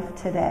their life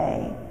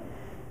today.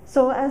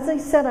 So as I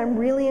said, I'm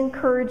really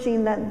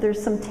encouraging that there's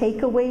some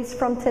takeaways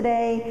from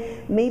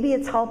today. Maybe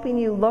it's helping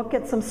you look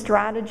at some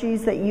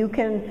strategies that you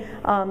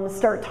can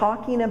start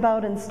talking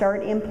about and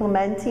start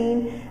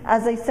implementing.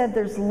 As I said,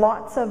 there's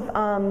lots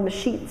of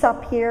sheets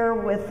up here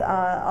with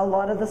a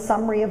lot of the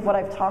summary of what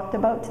I've talked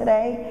about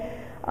today.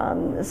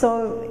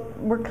 So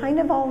we're kind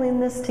of all in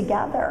this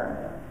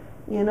together,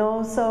 you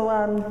know.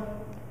 So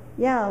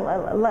yeah,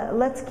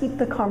 let's keep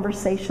the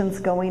conversations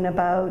going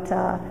about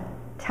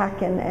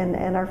tech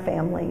and our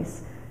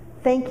families.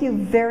 Thank you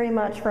very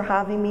much for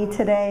having me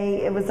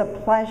today. It was a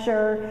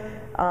pleasure.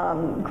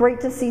 Great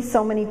to see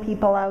so many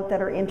people out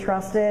that are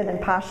interested and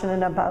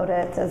passionate about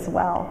it as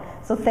well.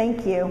 So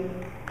thank you.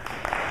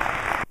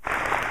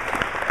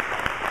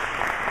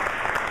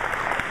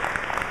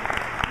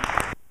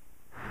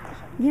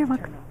 You're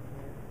welcome.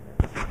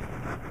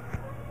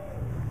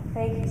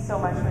 Thank you so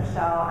much,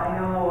 Michelle. I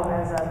know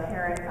as a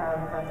parent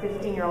of a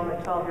 15-year-old and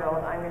a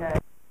 12-year-old, I'm going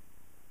to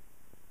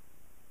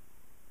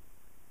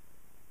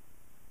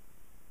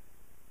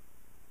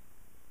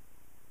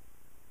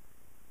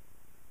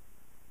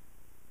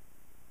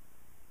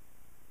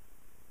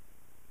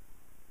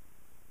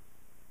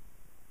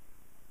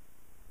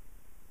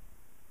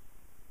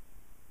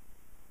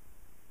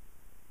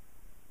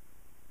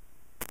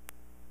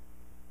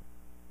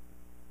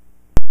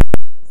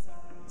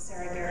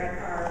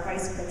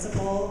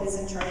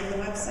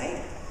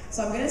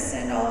So I'm going to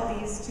send all of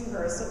these to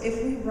her. So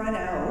if we run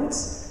out,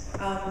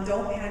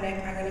 don't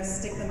panic. I'm going to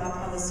stick them up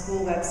on the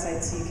school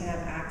website so you can have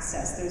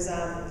access. There's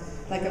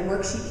like a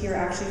worksheet here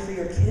actually for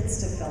your kids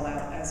to fill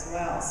out as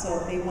well. So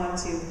if they want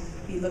to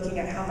be looking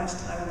at how much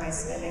time am I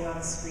spending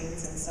on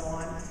screens and so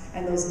on,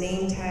 and those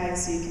name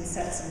tags so you can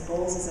set some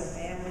goals as a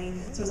family.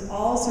 So there's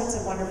all sorts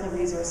of wonderful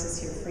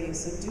resources here for you.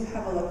 So do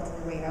have a look on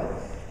your way out.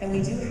 And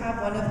we do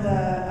have one of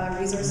the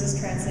resources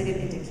translated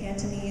into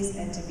Cantonese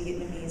and to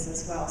Vietnamese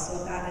as well.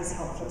 So if that is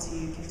helpful to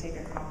you, you can take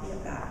a copy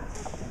of that.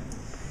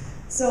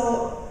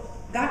 So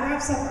that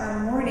wraps up our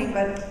morning,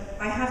 but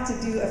I have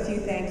to do a few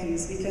thank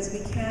yous because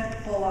we can't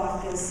pull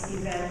off this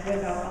event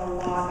without a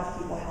lot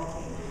of people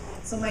helping.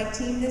 So my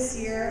team this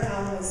year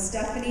was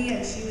Stephanie,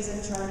 and she was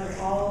in charge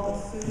of all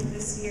the food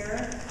this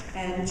year.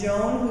 And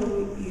Joan,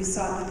 who you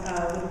saw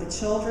with the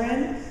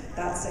children,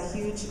 that's a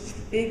huge,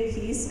 big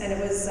piece. And it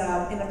was,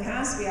 in the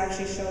past, we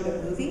actually showed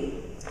a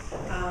movie,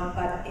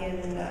 but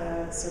in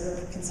sort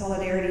of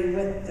consolidarity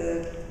with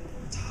the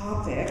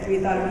topic, we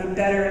thought it would be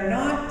better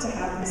not to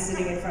have them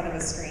sitting in front of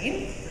a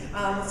screen.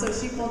 So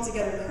she pulled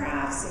together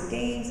crafts and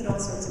games and all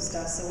sorts of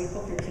stuff, so we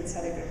hope your kids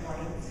had a good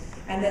morning.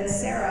 And then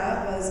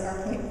Sarah was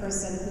our point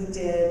person who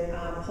did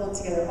pull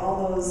together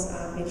all those,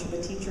 made sure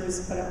the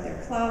teachers put up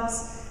their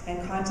clubs,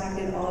 and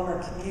contacted all of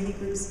our community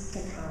groups to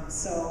come.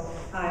 So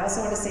I also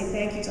want to say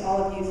thank you to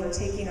all of you for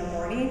taking a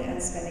morning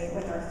and spending it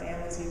with our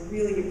families. We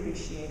really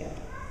appreciate it.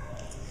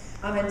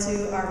 And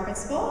to our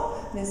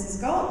principal,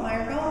 Mrs.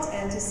 Meyer Galt,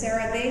 and to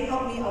Sarah, they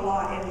helped me a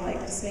lot in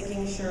like just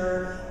making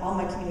sure all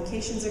my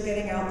communications are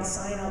getting out, the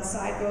sign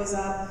outside goes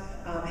up,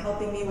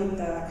 helping me with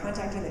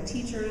contacting the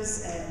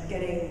teachers and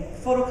getting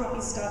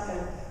photocopy stuff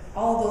and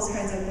all those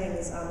kinds of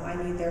things.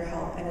 I need their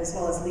help, and as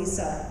well as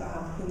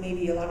Lisa, who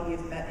maybe a lot of you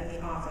have met in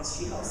the office.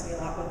 She helps me a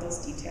lot with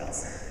those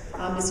details.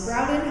 Ms.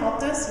 Groudon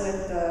helped us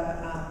with the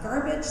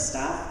garbage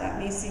stuff. That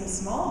may seem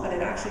small, but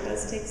it actually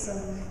does take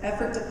some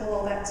effort to pull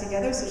all that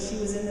together. So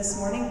she was in this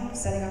morning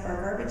setting up our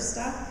garbage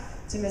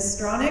stuff. To Ms.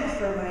 Stronach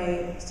for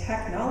my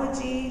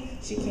technology.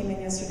 She came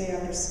in yesterday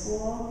after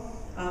school.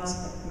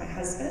 My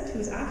husband,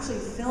 who's actually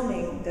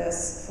filming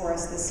this for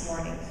us this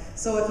morning.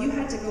 So if you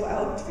had to go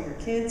out for your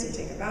kids or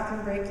take a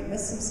bathroom break, you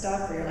missed some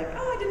stuff, or you're like,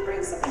 oh, I didn't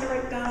bring something to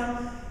write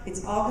down,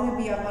 it's all going to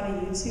be up on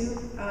a YouTube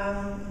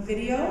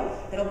video.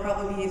 It'll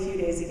probably be a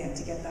few days again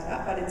to get that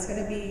up, but it's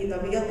going to be,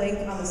 there'll be a link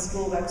on the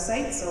school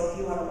website, so if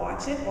you want to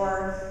watch it,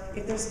 or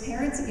if there's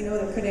parents that you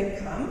know that couldn't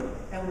come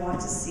and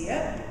want to see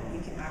it, you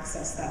can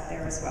access that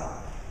there as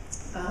well.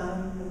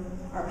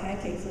 Our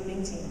pancake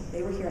flipping team,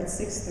 they were here at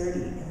 6:30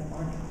 in the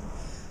morning.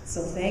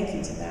 So thank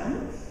you to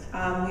them.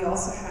 We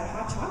also had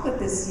hot chocolate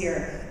this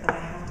year, and I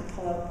have to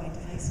pull out my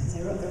device because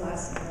I wrote their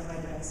last name on my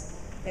device.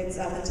 It's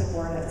the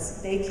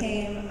Tabordas. They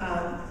came,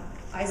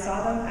 I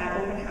saw them at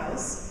open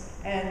house,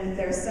 and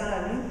their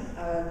son,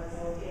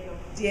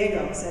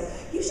 Diego, said,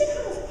 "You should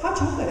have hot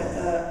chocolate at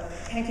the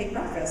pancake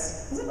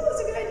breakfast." I was like, "Oh,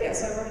 that's a good idea."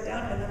 So I wrote it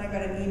down, and then I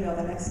got an email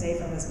the next day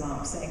from his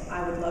mom saying,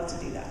 "I would love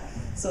to do that."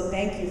 So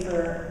thank you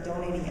for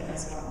donating it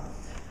as well.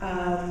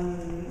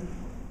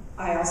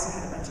 I also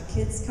had a bunch of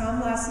kids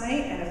come last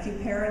night, and a few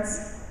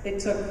parents. It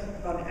took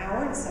about an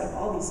hour to set up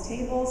all these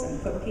tables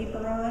and put paper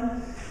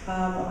on.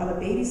 The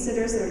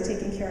babysitters that are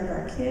taking care of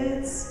our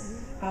kids.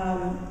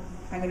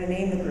 I'm going to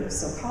name the groups.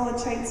 So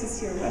College Heights is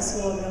here,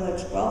 Westwood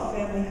Village, Wealth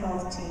Family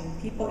Health Team,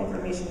 People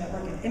Information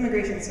Network, and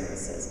Immigration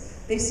Services.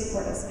 They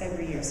support us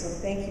every year, so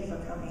thank you for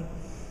coming.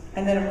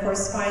 And then, of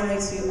course, finally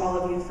to all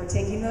of you for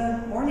taking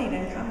the morning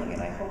and coming,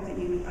 and I hope that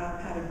you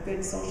had a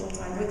good social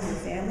time with your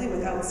family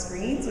without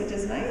screens, which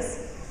is nice,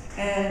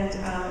 and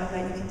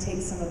that you can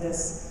take some of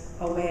this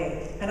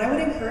away. And I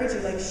would encourage you,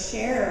 like,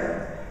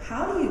 share,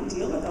 how do you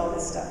deal with all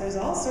this stuff? There's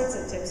all sorts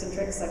of tips and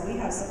tricks. Like, we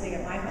have something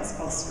at my house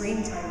called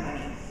screen time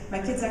money. My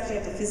kids actually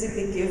have to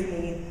physically give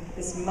me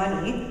this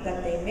money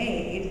that they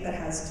made that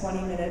has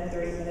 20-minute,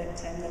 30-minute,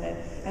 10-minute,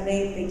 and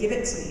they give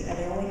it to me, and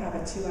they only have a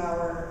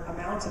 2-hour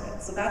amount of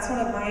it. So that's one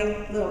of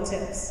my little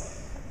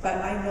tips. But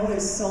I know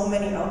there's so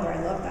many out there.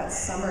 I love that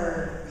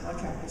summer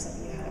contract or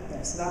something you had up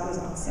there, so that was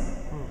awesome.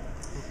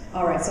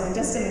 All right, so in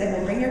just a minute,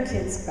 we'll bring your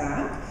kids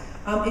back.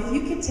 If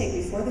you could take,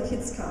 before the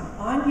kids come,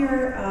 on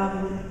your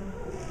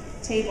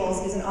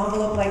tables is an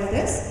envelope like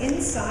this.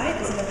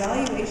 Inside is an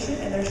evaluation,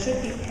 and there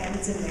should be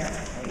pens in there.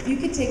 If you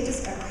could take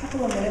just a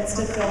couple of minutes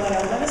to fill that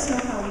out, let us know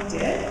how we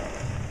did.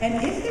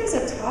 And if there's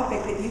a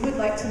topic that you would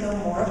like to know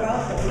more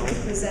about that we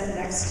could present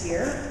next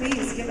year,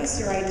 please give us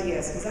your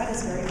ideas, because that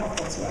is very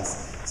helpful to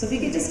us. So if you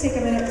could just take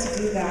a minute to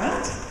do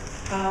that.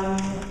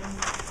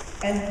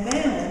 And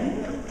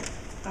then,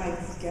 I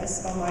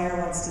guess Elmira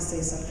wants to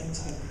say something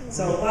too.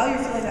 So while you're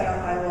filling that out,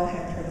 I will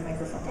hand her the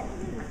microphone.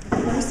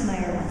 Of course,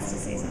 Myra wants to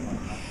say something.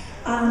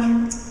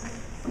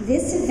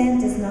 This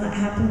event does not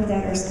happen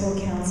without our school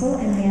council.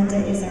 Amanda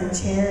is our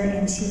chair,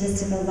 and she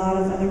listed a lot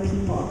of other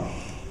people.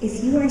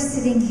 If you are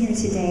sitting here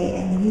today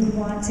and you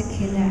want to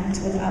connect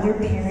with other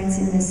parents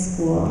in this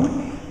school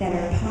that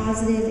are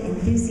positive,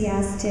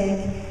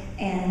 enthusiastic,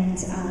 and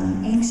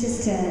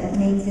anxious to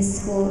make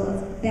this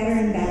school better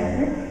and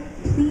better,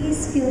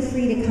 please feel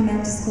free to come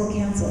out to school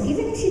council.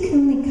 Even if you can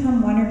only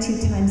come 1 or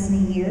 2 times in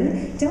a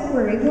year, don't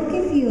worry, we'll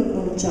give you a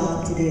little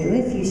job to do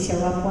if you show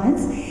up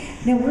once.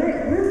 No,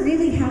 we're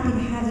really happy to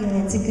have you,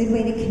 and it's a good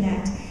way to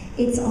connect.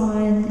 It's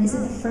on, is it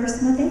the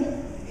first Monday?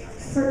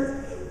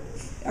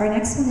 Our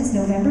next one is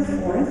November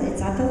 4th.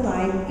 It's at the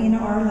in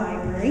our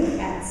library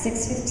at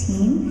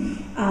 6:15.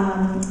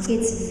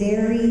 It's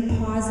very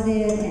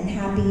positive and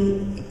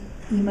happy.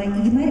 You might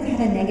have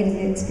had a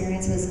negative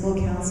experience with school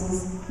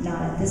councils,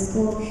 not at this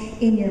school,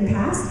 in your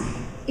past.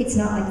 It's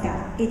not like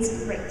that.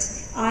 It's great.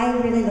 I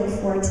really look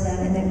forward to them,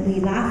 and that we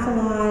laugh a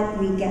lot,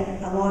 we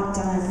get a lot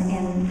done,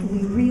 and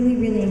we really,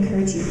 really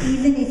encourage you,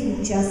 even if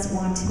you just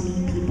want to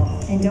meet people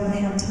and don't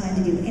have time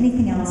to do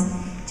anything else,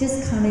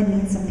 just come and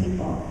meet some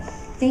people.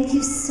 Thank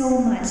you so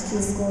much to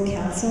the school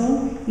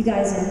council. You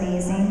guys are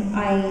amazing.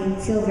 I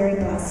feel very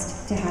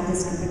blessed to have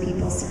this group of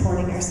people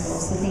supporting our school,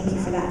 so thank you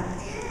for that.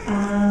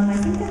 I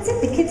think that's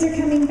it. The kids are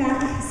coming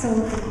back, so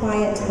the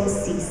quiet will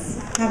cease.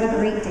 Have a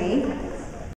great day.